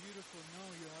we are beautiful, no,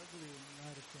 you're ugly and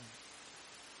you're out of place.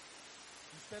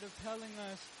 Instead of telling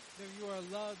us that you are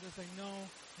loved, they say, no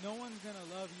one's going to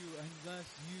love you unless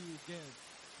you get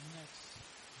the next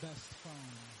best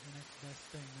phone, the next best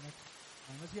thing,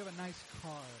 unless you have a nice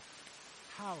car,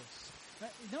 house.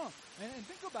 No, and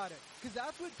think about it, because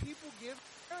that's what people give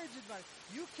marriage advice.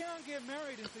 You can't get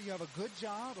married until you have a good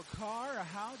job, a car, a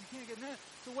house. You can't get married.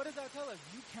 So what does that tell us?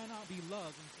 You cannot be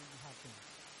loved until you have things.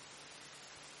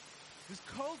 This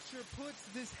culture puts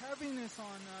this heaviness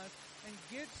on us and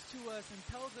gets to us and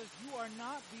tells us you are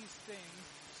not these things.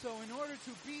 So in order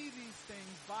to be these things,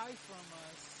 buy from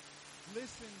us,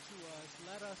 listen to us,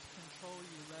 let us control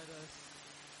you, let us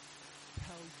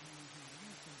tell you who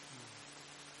you think you are.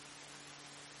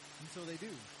 And so they do.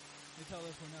 They tell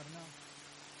us we're not enough.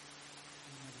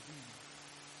 We'll never be enough.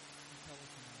 They tell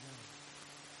us we're not ready.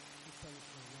 They tell us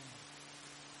we're wrong.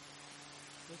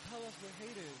 They'll tell us we're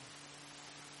hated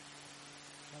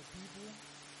by people.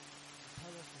 They'll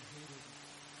tell us we're hated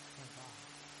by God.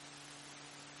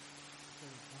 So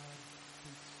God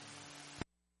hates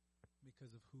you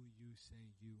because of who you say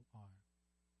you are.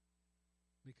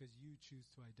 Because you choose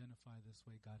to identify this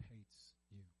way, God hates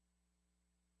you.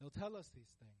 They'll tell us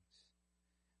these things.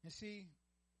 And see,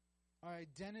 our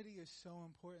identity is so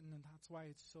important, and that's why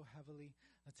it's so heavily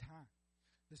attacked.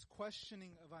 This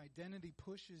questioning of identity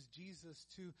pushes Jesus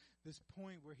to this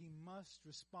point where he must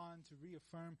respond to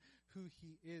reaffirm who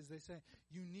he is. They say,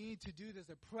 you need to do this.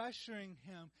 They're pressuring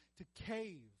him to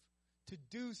cave, to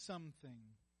do something,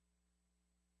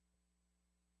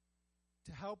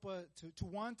 to help us, to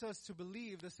want us to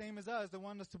believe the same as us. They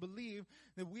want us to believe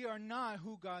that we are not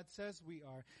who God says we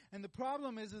are. And the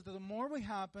problem is that the more it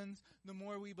happens, the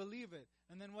more we believe it.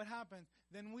 And then what happens?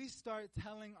 Then we start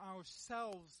telling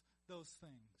ourselves those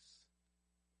things.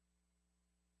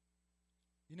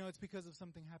 You know, it's because of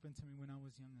something happened to me when I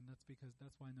was young, and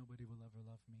that's why nobody will ever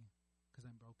love me, because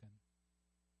I'm broken.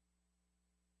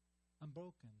 I'm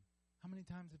broken. How many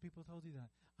times have people told you that?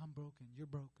 I'm broken. You're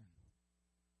broken.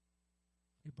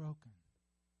 You're broken.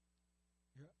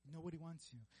 Nobody wants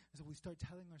you. And so we start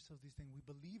telling ourselves these things. We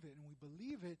believe it, and we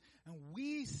believe it, and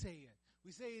we say it.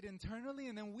 We say it internally,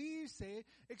 and then we say it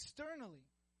externally.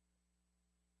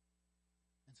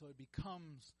 And so it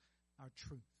becomes our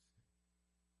truth.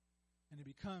 And it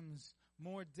becomes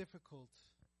more difficult,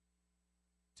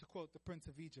 to quote the Prince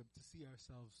of Egypt, to see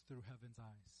ourselves through heaven's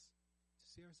eyes.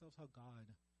 To see ourselves how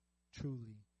God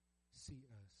truly sees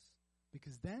us.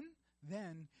 Because then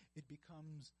it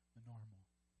becomes the normal.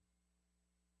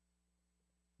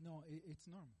 No, it's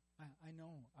normal. I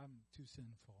know I'm too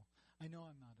sinful. I know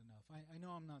I'm not enough. I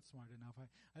know I'm not smart enough.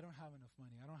 I don't have enough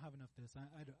money. I don't have enough this.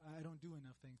 I don't do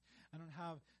enough things. I don't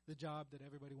have the job that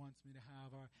everybody wants me to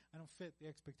have, or I don't fit the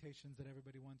expectations that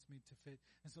everybody wants me to fit.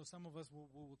 And so some of us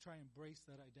will try and embrace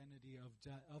that identity of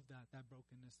that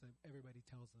brokenness that everybody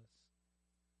tells us.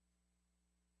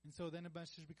 And so then a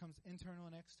message becomes internal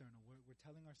and external. We're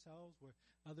telling ourselves, where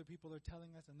other people are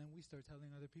telling us, and then we start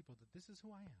telling other people that this is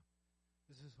who I am.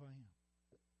 This is who I am.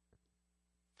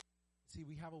 See,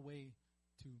 we have a way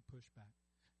to push back.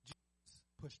 Jesus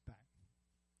pushed back.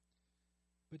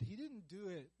 But he didn't do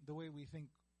it the way we think.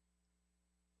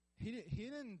 He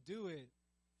didn't do it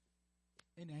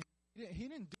in anger. He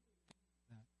didn't do it like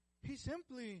that. He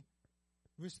simply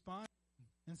responded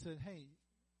and said, hey,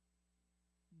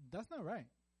 that's not right.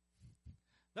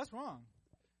 That's wrong.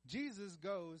 Jesus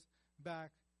goes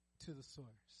back to the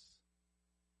source.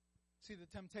 See the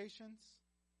temptations?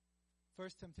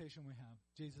 First temptation we have,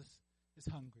 Jesus is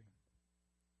hungry,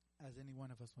 as any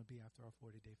one of us would be after our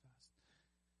 40-day fast.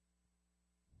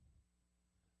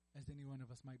 As any one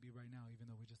of us might be right now, even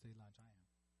though we just ate lunch. I am.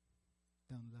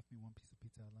 They only left me one piece of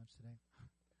pizza at lunch today.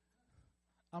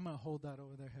 I'm going to hold that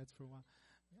over their heads for a while.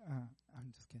 I'm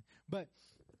just kidding. But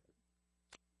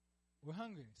we're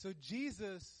hungry. So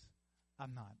Jesus,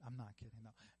 I'm not kidding,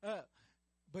 no.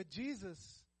 But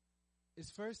Jesus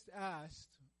is first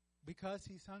asked, because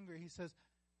he's hungry, he says,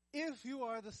 if you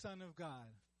are the Son of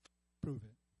God, prove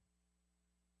it.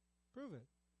 Prove it.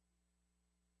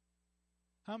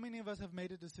 How many of us have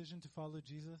made a decision to follow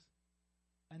Jesus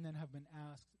and then have been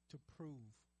asked to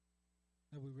prove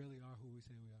that we really are who we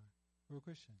say we are? We're a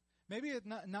Christian. Maybe it's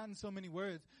not in so many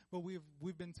words, but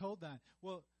we've been told that.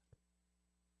 Well,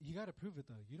 you got to prove it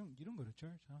though. You don't go to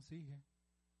church. I don't see you here.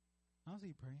 I don't see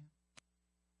you praying.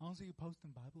 I don't see you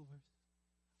posting Bible verses.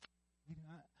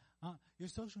 Your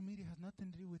social media has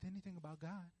nothing to do with anything about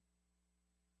God.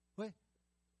 Wait.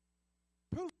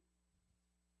 Prove.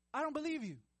 I don't believe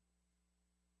you.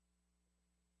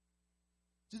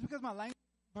 Just because my language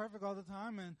is perfect all the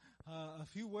time and a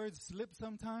few words slip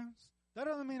sometimes, that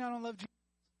doesn't mean I don't love Jesus.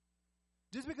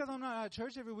 Just because I'm not at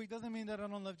church every week doesn't mean that I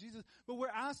don't love Jesus. But we're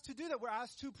asked to do that. We're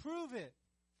asked to prove it.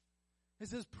 It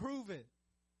says prove it.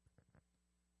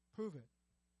 Prove it.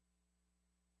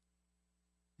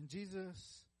 And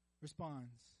Jesus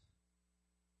responds.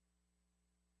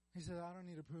 He said, I don't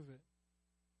need to prove it.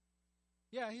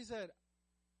 Yeah, he said,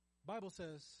 Bible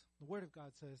says, the Word of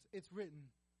God says, it's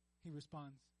written. He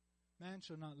responds, man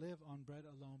shall not live on bread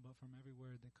alone, but from every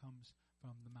word that comes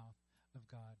from the mouth of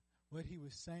God. What he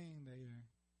was saying there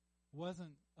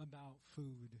wasn't about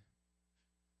food.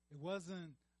 It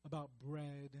wasn't about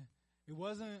bread. It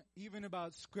wasn't even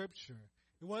about scripture.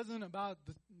 It wasn't about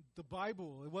the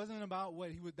Bible. It wasn't about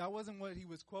that wasn't what he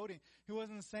was quoting. He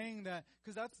wasn't saying that,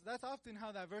 because that's often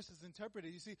how that verse is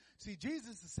interpreted. You see,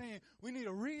 Jesus is saying we need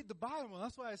to read the Bible.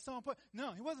 That's why it's so important.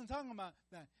 No, he wasn't talking about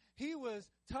that. He was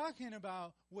talking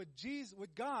about what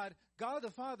God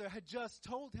the Father had just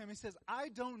told him. He says, I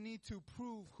don't need to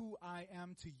prove who I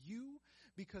am to you,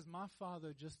 because my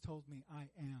Father just told me I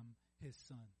am his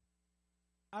Son.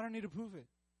 I don't need to prove it.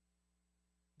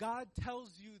 God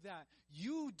tells you that.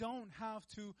 You don't have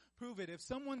to prove it. If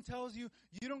someone tells you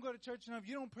you don't go to church enough,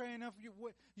 you don't pray enough,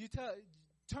 you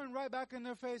turn right back in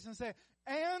their face and say,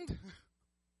 and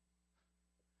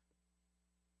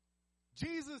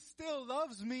Jesus still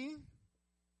loves me.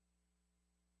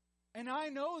 And I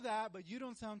know that, but you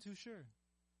don't sound too sure.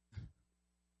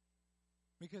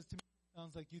 Because to me, it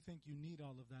sounds like you think you need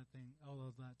all of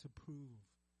that to prove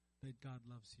that God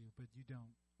loves you, but you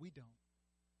don't. We don't.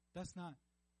 That's not.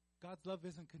 God's love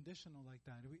isn't conditional like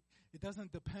that. It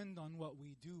doesn't depend on what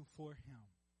we do for him.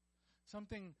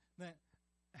 Something that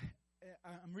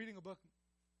I'm reading a book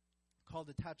called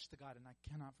Attached to God, and I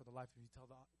cannot for the life of you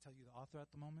tell you the author at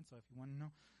the moment, so if you want to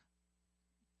know,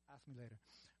 ask me later.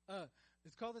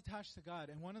 It's called Attached to God,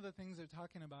 and one of the things they're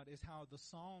talking about is how the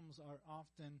Psalms are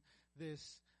often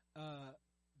this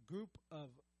group of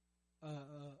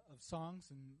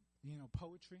songs and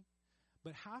poetry,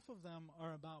 but half of them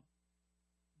are about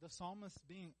the psalmist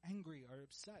being angry or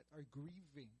upset or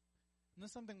grieving. And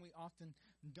that's something we often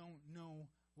don't know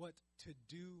what to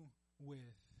do with.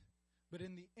 But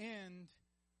in the end,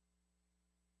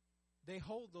 they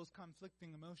hold those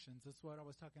conflicting emotions. That's what I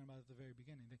was talking about at the very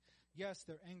beginning. Yes,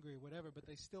 they're angry, whatever, but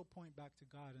they still point back to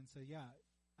God and say, yeah,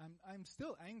 I'm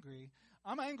still angry.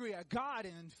 I'm angry at God,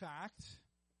 in fact.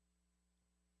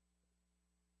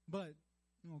 But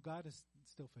God is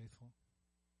still faithful.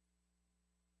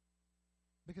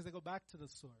 Because they go back to the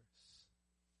source.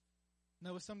 And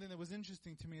that was something that was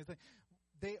interesting to me. Is that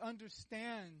they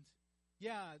understand,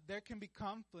 yeah, there can be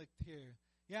conflict here.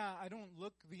 Yeah, I don't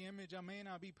look the image. I may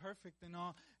not be perfect and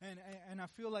all. And I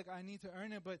feel like I need to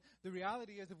earn it. But the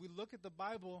reality is, if we look at the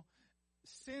Bible,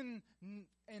 sin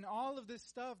and all of this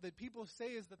stuff that people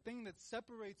say is the thing that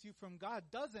separates you from God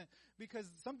doesn't. Because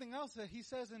something else that he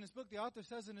says in his book, the author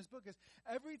says in his book, is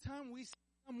every time we see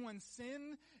someone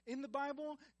sin in the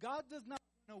Bible, God does not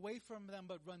run away from them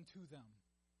but run to them.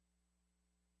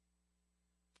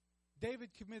 David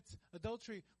commits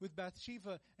adultery with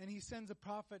Bathsheba, and he sends a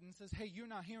prophet and says, hey, you're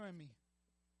not hearing me.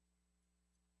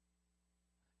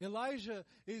 Elijah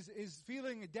is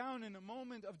feeling down in a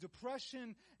moment of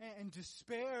depression and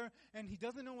despair, and he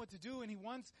doesn't know what to do, and he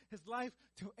wants his life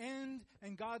to end,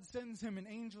 and God sends him an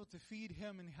angel to feed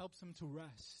him and helps him to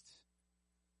rest.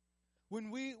 When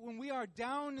we are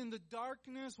down in the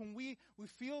darkness, when we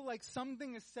feel like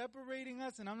something is separating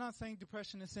us, and I'm not saying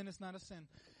depression is sin, it's not a sin.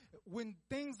 When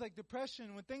things like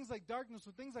depression, when things like darkness,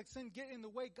 when things like sin get in the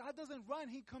way, God doesn't run,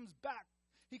 he comes back.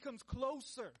 He comes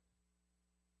closer.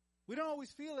 We don't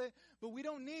always feel it, but we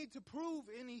don't need to prove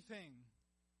anything.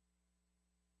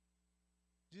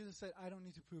 Jesus said, I don't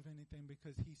need to prove anything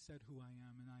because he said who I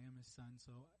am, and I am his son,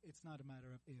 so it's not a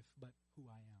matter of if, but who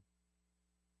I am.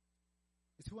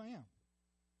 It's who I am.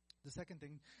 The second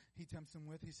thing he tempts him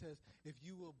with, he says, if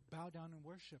you will bow down and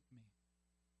worship me.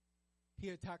 He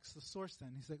attacks the source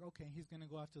then. He's like, okay, he's going to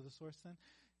go after the source then.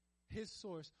 His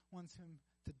source wants him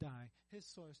to die. His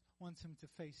source wants him to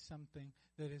face something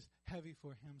that is heavy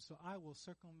for him. So I will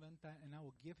circumvent that, and I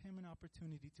will give him an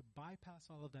opportunity to bypass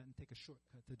all of that and take a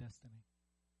shortcut to destiny.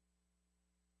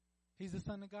 He's the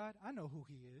Son of God. I know who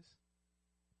he is.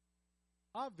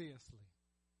 Obviously.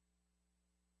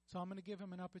 So I'm going to give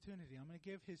him an opportunity. I'm going to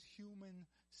give his human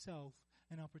self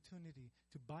an opportunity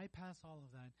to bypass all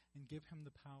of that and give him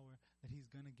the power that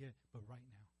he's going to get, but right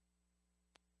now.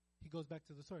 He goes back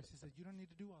to the source. He said, you don't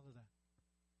need to do all of that.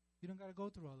 You don't got to go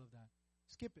through all of that.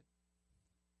 Skip it.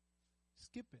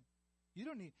 Skip it. You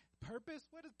don't need purpose.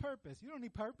 What is purpose? You don't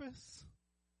need purpose.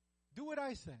 Do what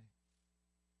I say.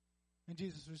 And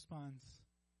Jesus responds,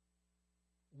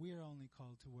 we are only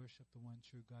called to worship the one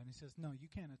true God. And he says, no, you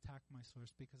can't attack my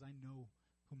source because I know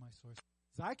who my source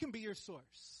is. I can be your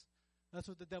source. That's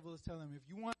what the devil is telling him. If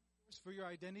you want a source for your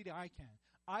identity, I can.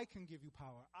 I can give you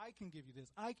power. I can give you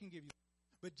this. I can give you.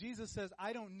 But Jesus says,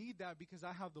 I don't need that because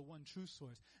I have the one true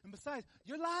source. And besides,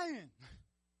 you're lying.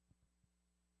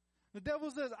 The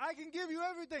devil says, I can give you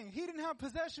everything. He didn't have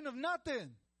possession of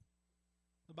nothing.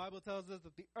 The Bible tells us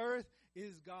that the earth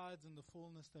is God's and the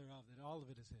fullness thereof, that all of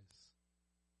it is his.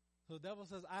 So the devil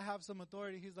says, I have some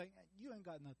authority. He's like, you ain't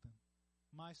got nothing.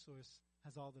 My source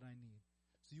has all that I need.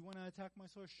 So you want to attack my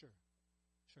source? Sure.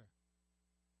 Sure.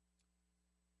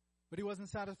 But he wasn't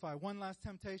satisfied. One last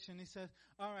temptation. He said,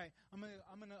 all right, I'm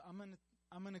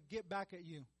gonna get back at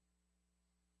you.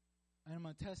 And I'm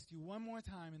going to test you one more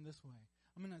time in this way.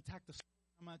 I'm going to attack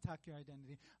I'm going to attack your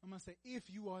identity. I'm going to say, if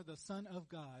you are the Son of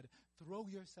God, throw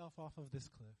yourself off of this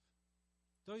cliff.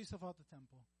 Throw yourself out the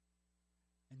temple.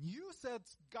 And you said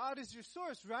God is your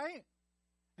source, right?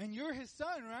 And you're his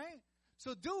son, right?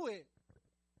 So do it.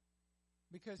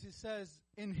 Because he says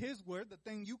in his word, the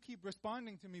thing you keep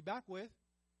responding to me back with,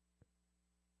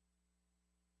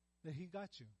 that he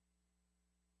got you.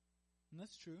 And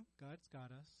that's true. God's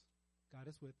got us. God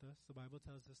is with us. The Bible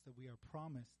tells us that we are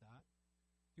promised that.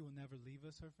 He will never leave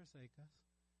us or forsake us.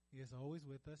 He is always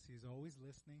with us. He's always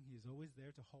listening. He's always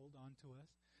there to hold on to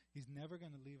us. He's never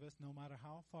going to leave us no matter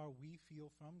how far we feel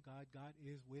from God. God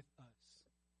is with us.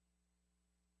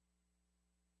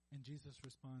 And Jesus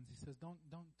responds. He says, don't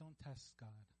test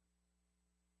God.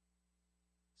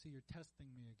 See, you're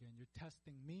testing me again. You're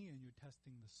testing me and you're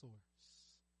testing the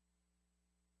source.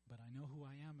 But I know who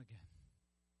I am again.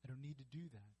 I don't need to do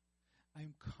that. I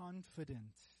am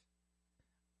confident.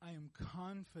 I am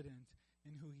confident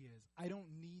in who he is. I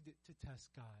don't need to test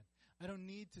God. I don't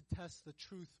need to test the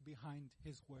truth behind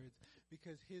his words,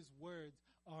 because his words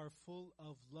are full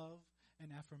of love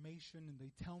and affirmation, and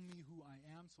they tell me who I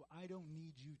am, so I don't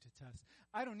need you to test.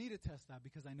 I don't need to test that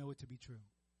because I know it to be true.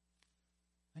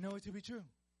 I know it to be true.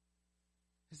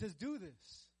 He says, do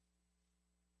this.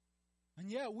 And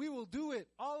yet we will do it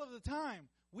all of the time.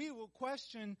 We will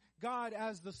question God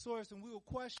as the source, and we will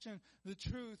question the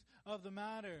truth of the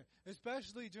matter,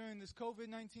 especially during this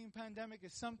COVID-19 pandemic.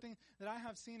 It's something that I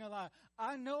have seen a lot.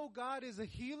 I know God is a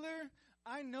healer.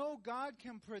 I know God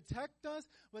can protect us,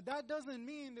 but that doesn't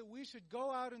mean that we should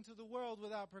go out into the world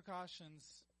without precautions,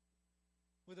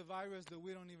 with a virus that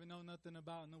we don't even know nothing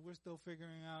about and that we're still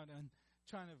figuring out and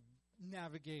trying to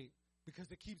navigate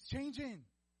because it keeps changing.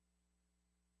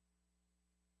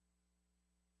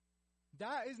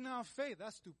 That is not faith.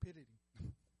 That's stupidity.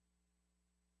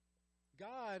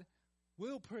 God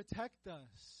will protect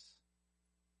us.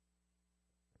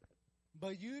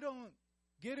 But you don't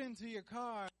get into your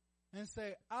car and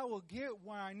say, I will get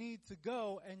where I need to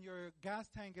go, and your gas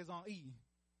tank is on E.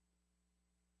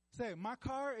 Say, my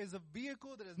car is a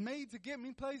vehicle that is made to get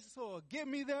me places, so it'll get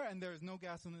me there, and there is no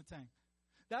gas in the tank.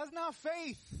 That's not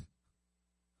faith.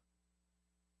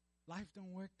 Life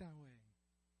don't work that way.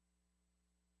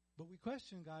 But we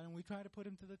question God, and we try to put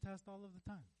him to the test all of the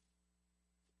time.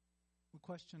 We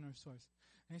question our source.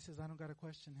 And he says, I don't got to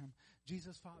question him.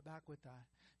 Jesus fought back with that.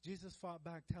 Jesus fought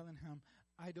back telling him,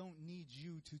 I don't need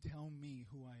you to tell me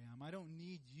who I am. I don't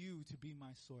need you to be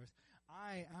my source.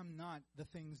 I am not the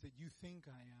things that you think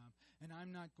I am, and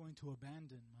I'm not going to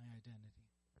abandon my identity.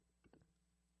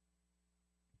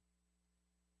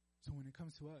 So when it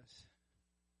comes to us,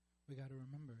 we got to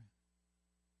remember,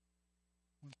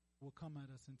 when people will come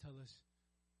at us and tell us,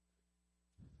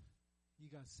 you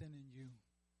got sin in you,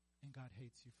 and God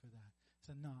hates you for that.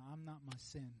 So no, I'm not my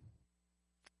sin.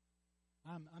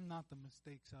 I'm not the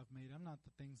mistakes I've made. I'm not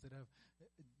the things that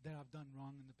I've done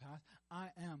wrong in the past. I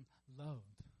am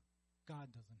loved. God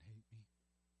doesn't hate me.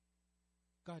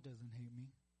 God doesn't hate me.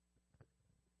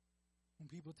 When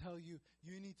people tell you,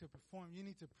 you need to perform, you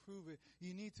need to prove it,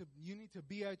 you need to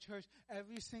be at church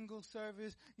every single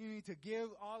service, you need to give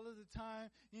all of the time,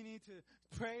 you need to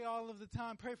pray all of the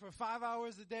time, pray for 5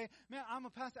 hours a day. Man, I'm a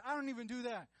pastor. I don't even do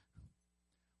that.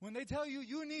 When they tell you,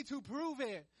 you need to prove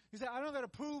it, you say, I don't got to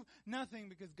prove nothing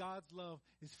because God's love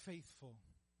is faithful.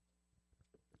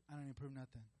 I don't need to prove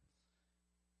nothing.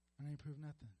 I don't need to prove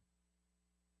nothing.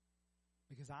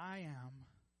 Because I am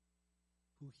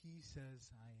who he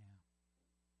says I am.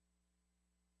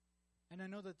 And I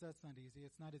know that that's not easy.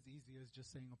 It's not as easy as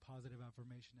just saying a positive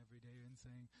affirmation every day and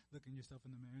saying, looking yourself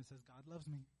in the mirror and says, God loves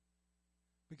me.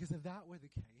 Because if that were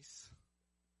the case,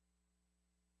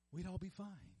 we'd all be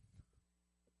fine.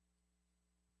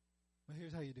 But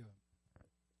here's how you do it.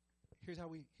 Here's how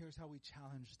we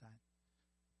challenge that.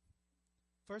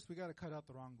 First, we got to cut out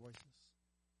the wrong voices.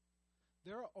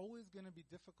 There are always going to be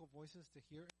difficult voices to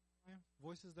hear.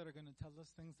 Voices that are going to tell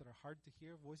us things that are hard to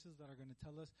hear. Voices that are going to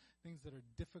tell us things that are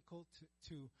difficult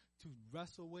to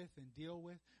wrestle with and deal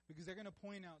with. Because they're going to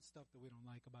point out stuff that we don't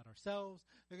like about ourselves.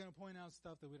 They're going to point out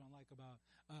stuff that we don't like about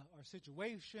our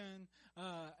situation.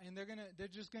 And they're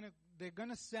going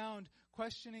to sound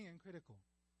questioning and critical.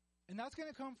 And that's going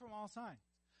to come from all sides.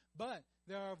 But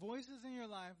there are voices in your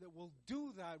life that will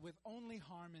do that with only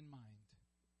harm in mind.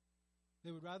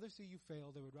 They would rather see you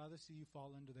fail. They would rather see you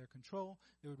fall under their control.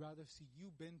 They would rather see you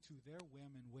bend to their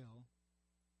whim and will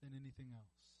than anything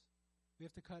else. We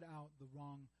have to cut out the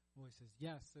wrong voices.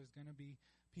 Yes, there's going to be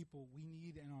people we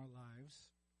need in our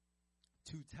lives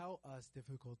to tell us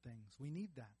difficult things. We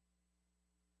need that.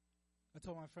 I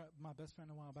told my best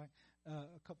friend a while back,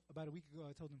 about a week ago,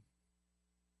 I told him,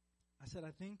 I said,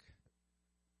 I think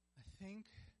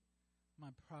my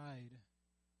pride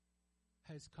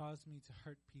has caused me to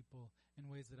hurt people in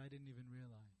ways that I didn't even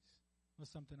realize. It was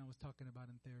something I was talking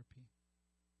about in therapy.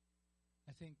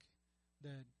 I think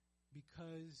that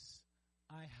because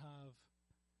I have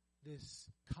this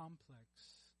complex,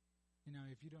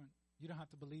 if you don't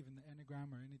have to believe in the Enneagram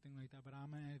or anything like that, but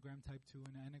I'm an Enneagram type 2,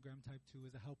 and an Enneagram type 2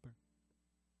 is a helper.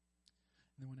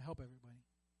 And they want to help everybody.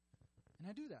 And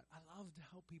I do that. I love to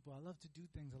help people. I love to do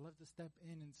things. I love to step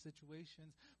in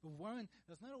situations. But one,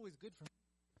 that's not always good for me,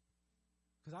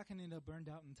 because I can end up burned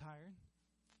out and tired.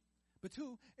 But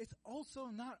two, it's also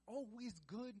not always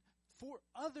good for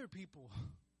other people.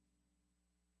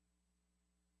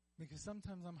 Because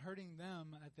sometimes I'm hurting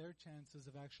them at their chances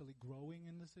of actually growing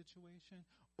in the situation,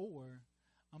 or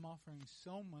I'm offering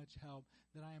so much help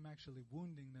that I am actually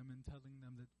wounding them and telling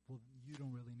them that, well, you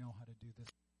don't really know how to do this.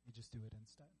 You just do it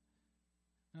instead.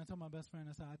 And I told my best friend,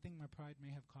 I said, I think my pride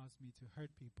may have caused me to hurt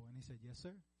people. And he said, yes,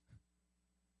 sir.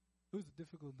 It was a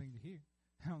difficult thing to hear.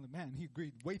 I'm like, man, he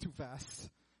agreed way too fast.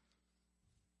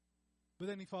 But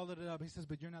then he followed it up. He says,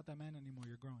 but you're not that man anymore.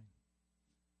 You're growing.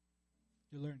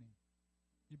 You're learning.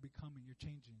 You're becoming. You're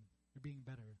changing. You're being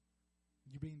better.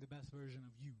 You're being the best version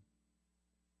of you.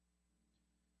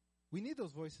 We need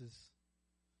those voices.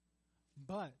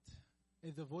 But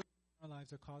if the voices in our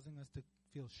lives are causing us to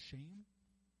feel shame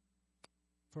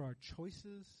for our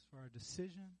choices, for our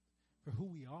decisions, for who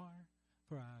we are,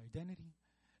 for our identity,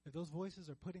 if those voices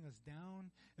are putting us down,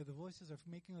 if the voices are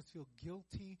making us feel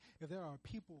guilty, if there are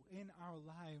people in our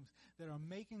lives that are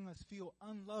making us feel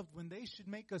unloved when they should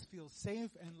make us feel safe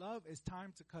and loved, it's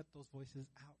time to cut those voices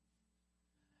out.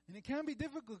 And it can be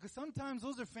difficult because sometimes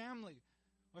those are family,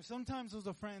 or sometimes those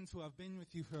are friends who have been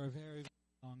with you for a very, very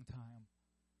long time.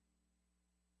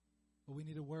 But we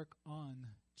need to work on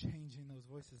changing those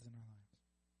voices in our lives.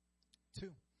 2,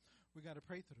 we got to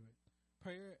pray through it.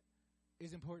 Prayer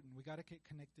is important. We got to get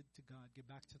connected to God, get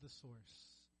back to the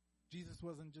source. Jesus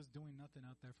wasn't just doing nothing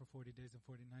out there for 40 days and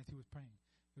 40 nights. He was praying.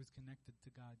 He was connected to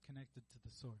God, connected to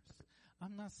the source.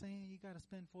 I'm not saying you got to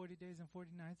spend 40 days and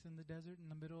 40 nights in the desert in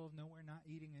the middle of nowhere, not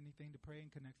eating anything to pray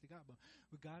and connect to God, but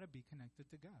we got to be connected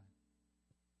to God.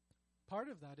 Part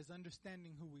of that is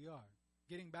understanding who we are,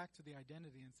 getting back to the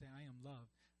identity and say, I am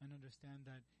loved, and understand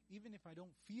that even if I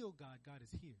don't feel God, God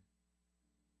is here,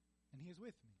 and He is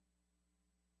with me.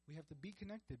 We have to be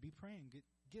connected, be praying,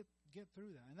 get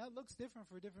through that. And that looks different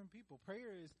for different people.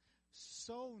 Prayer is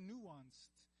so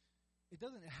nuanced. It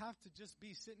doesn't have to just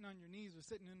be sitting on your knees or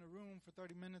sitting in a room for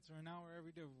 30 minutes or an hour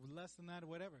every day, or less than that or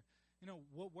whatever.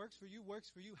 What works for you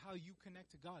works for you. How you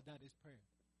connect to God, that is prayer.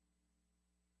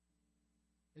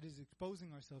 It is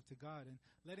exposing ourselves to God and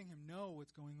letting Him know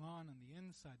what's going on the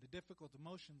inside, the difficult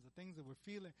emotions, the things that we're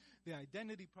feeling, the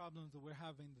identity problems that we're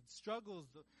having, the struggles,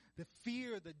 the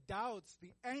fear, the doubts,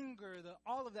 the anger,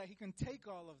 all of that. He can take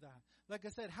all of that. Like I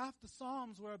said, half the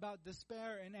Psalms were about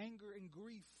despair and anger and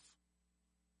grief.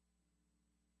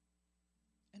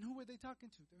 And who were they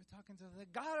talking to? They were talking to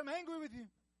God, I'm angry with you.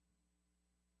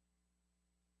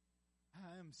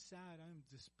 I am sad, I am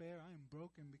despair, I am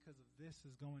broken because of this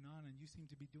is going on and you seem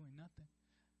to be doing nothing.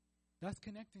 That's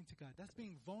connecting to God. That's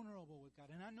being vulnerable with God.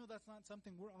 And I know that's not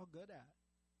something we're all good at,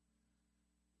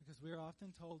 because we're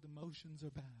often told emotions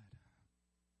are bad.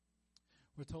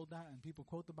 We're told that, and people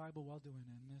quote the Bible while doing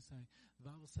it, and they say, the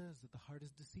Bible says that the heart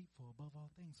is deceitful above all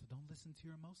things, so don't listen to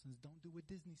your emotions. Don't do what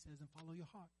Disney says and follow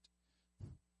your heart.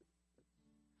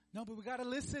 No, but we got to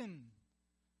listen.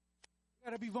 We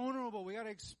got to be vulnerable. We got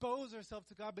to expose ourselves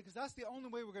to God, because that's the only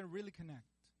way we're going to really connect.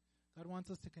 God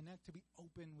wants us to connect, to be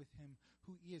open with Him,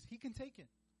 who He is. He can take it.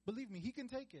 Believe me, He can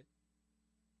take it.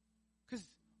 Because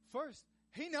first,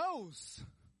 He knows.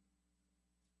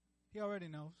 He already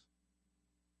knows.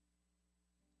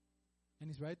 And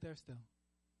He's right there still.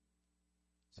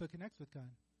 So connect with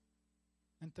God.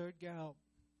 And third, get help.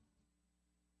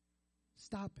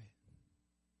 Stop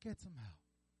it. Get some help.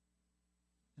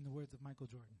 In the words of Michael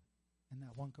Jordan in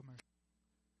that one commercial.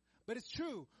 But it's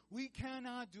true. We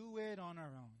cannot do it on our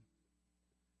own.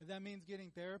 If that means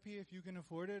getting therapy, if you can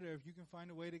afford it, or if you can find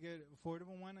a way to get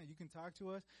affordable one, you can talk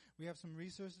to us. We have some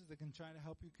resources that can try to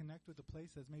help you connect with a place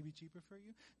that's maybe cheaper for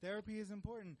you. Therapy is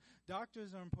important.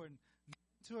 Doctors are important.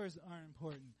 Mentors are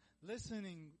important.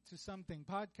 Listening to something,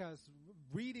 podcasts,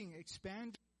 reading,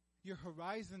 expand your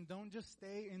horizon. Don't just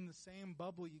stay in the same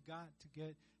bubble. You got to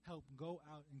get help. Go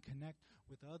out and connect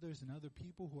with others and other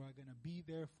people who are going to be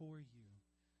there for you.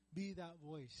 Be that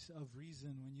voice of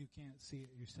reason when you can't see it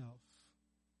yourself.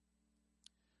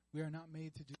 We are not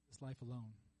made to do this life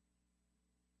alone.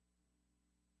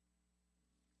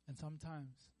 And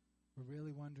sometimes we're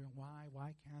really wondering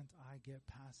why can't I get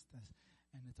past this?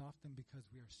 And it's often because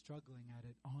we are struggling at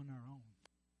it on our own.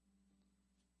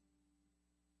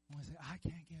 And we say, I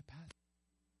can't get past it.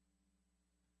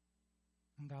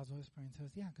 And God's whispering to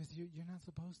us, yeah, because you're not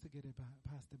supposed to get it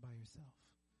past it by yourself.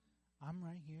 I'm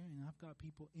right here, and I've got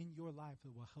people in your life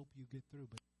that will help you get through,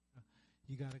 but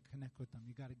you got to connect with them.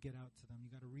 You got to get out to them. You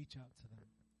got to reach out to them.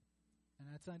 And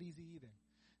that's not easy either.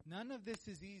 None of this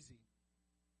is easy.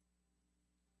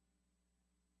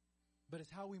 But it's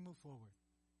how we move forward.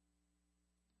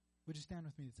 Would you stand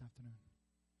with me this afternoon?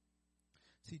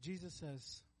 See, Jesus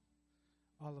says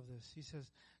all of this. He says,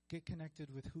 get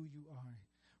connected with who you are.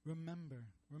 Remember.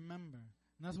 And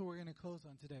that's what we're going to close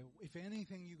on today. If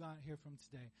anything you got here from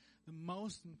today, the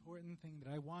most important thing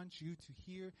that I want you to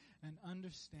hear and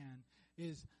understand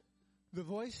is the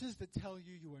voices that tell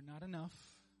you you are not enough,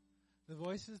 the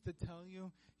voices that tell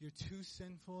you you're too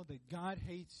sinful, that God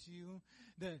hates you,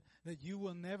 that you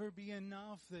will never be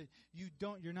enough, that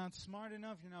you're not smart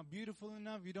enough, you're not beautiful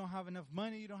enough, you don't have enough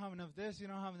money, you don't have enough this, you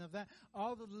don't have enough that.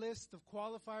 All the list of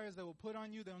qualifiers that will put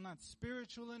on you that are not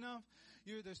spiritual enough.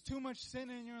 There's too much sin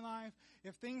in your life.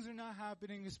 If things are not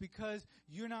happening, it's because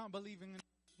you're not believing,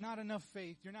 not enough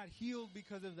faith. You're not healed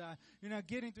because of that. You're not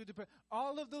getting through depression.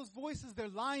 All of those voices, they're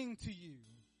lying to you.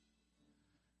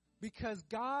 Because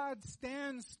God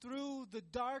stands through the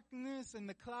darkness and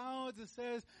the clouds. It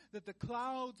says that the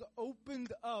clouds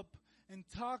opened up and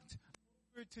talked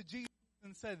over to Jesus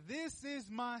and said, this is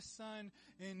my son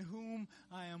in whom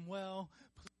I am well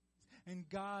pleased. And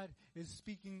God is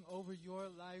speaking over your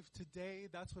life today.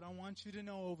 That's what I want you to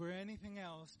know over anything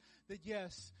else. That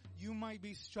yes, you might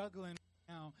be struggling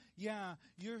now. Yeah,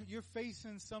 you're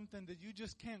facing something that you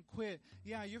just can't quit.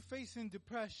 Yeah, you're facing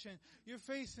depression. You're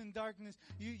facing darkness.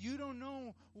 You don't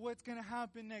know what's going to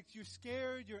happen next. You're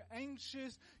scared. You're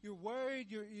anxious. You're worried.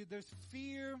 There's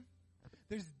fear.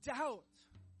 There's doubt.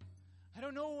 I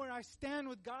don't know where I stand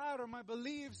with God or my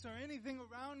beliefs or anything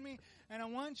around me. And I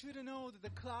want you to know that the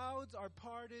clouds are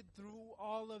parted through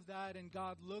all of that. And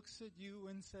God looks at you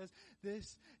and says,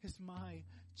 this is my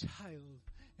child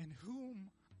in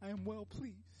whom I am well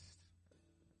pleased.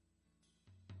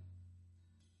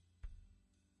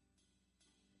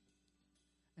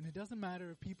 And it doesn't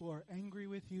matter if people are angry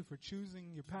with you for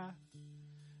choosing your path.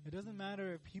 It doesn't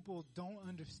matter if people don't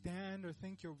understand or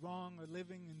think you're wrong or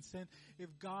living in sin.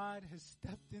 If God has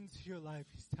stepped into your life,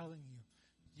 He's telling you,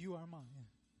 you are mine.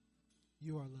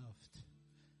 You are loved.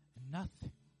 And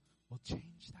nothing will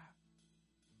change that.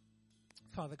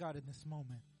 Father God, in this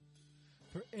moment,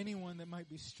 for anyone that might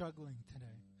be struggling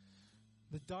today,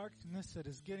 the darkness that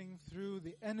is getting through,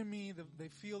 the enemy that they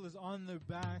feel is on their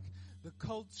back, the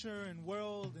culture and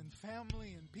world and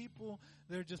family and people,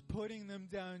 they're just putting them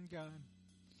down, God.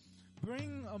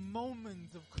 Bring a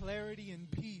moment of clarity and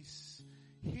peace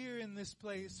here in this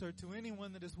place or to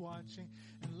anyone that is watching,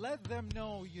 and let them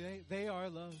know they are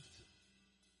loved.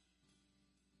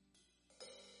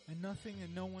 And nothing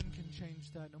and no one can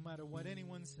change that, no matter what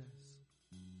anyone says.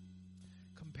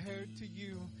 Compared to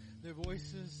you, their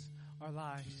voices are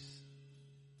lies.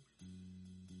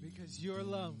 Because your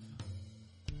love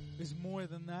is more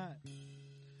than that.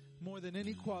 More than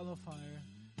any qualifier.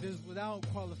 It is without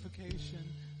qualification.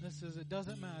 This says it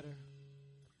doesn't matter.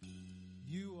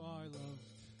 You are loved.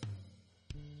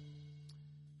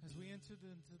 As we enter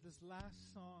into this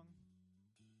last song,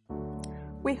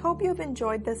 we hope you've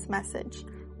enjoyed this message.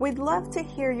 We'd love to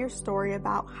hear your story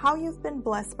about how you've been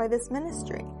blessed by this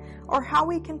ministry or how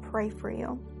we can pray for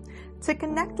you. To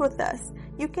connect with us,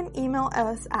 you can email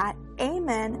us at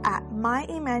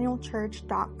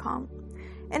amen@myemmanuelchurch.com.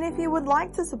 And if you would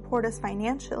like to support us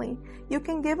financially, you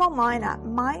can give online at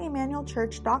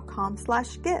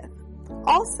myemmanuelchurch.com/give.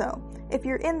 Also, if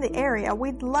you're in the area,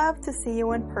 we'd love to see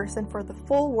you in person for the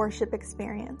full worship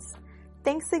experience.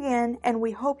 Thanks again, and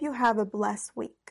we hope you have a blessed week.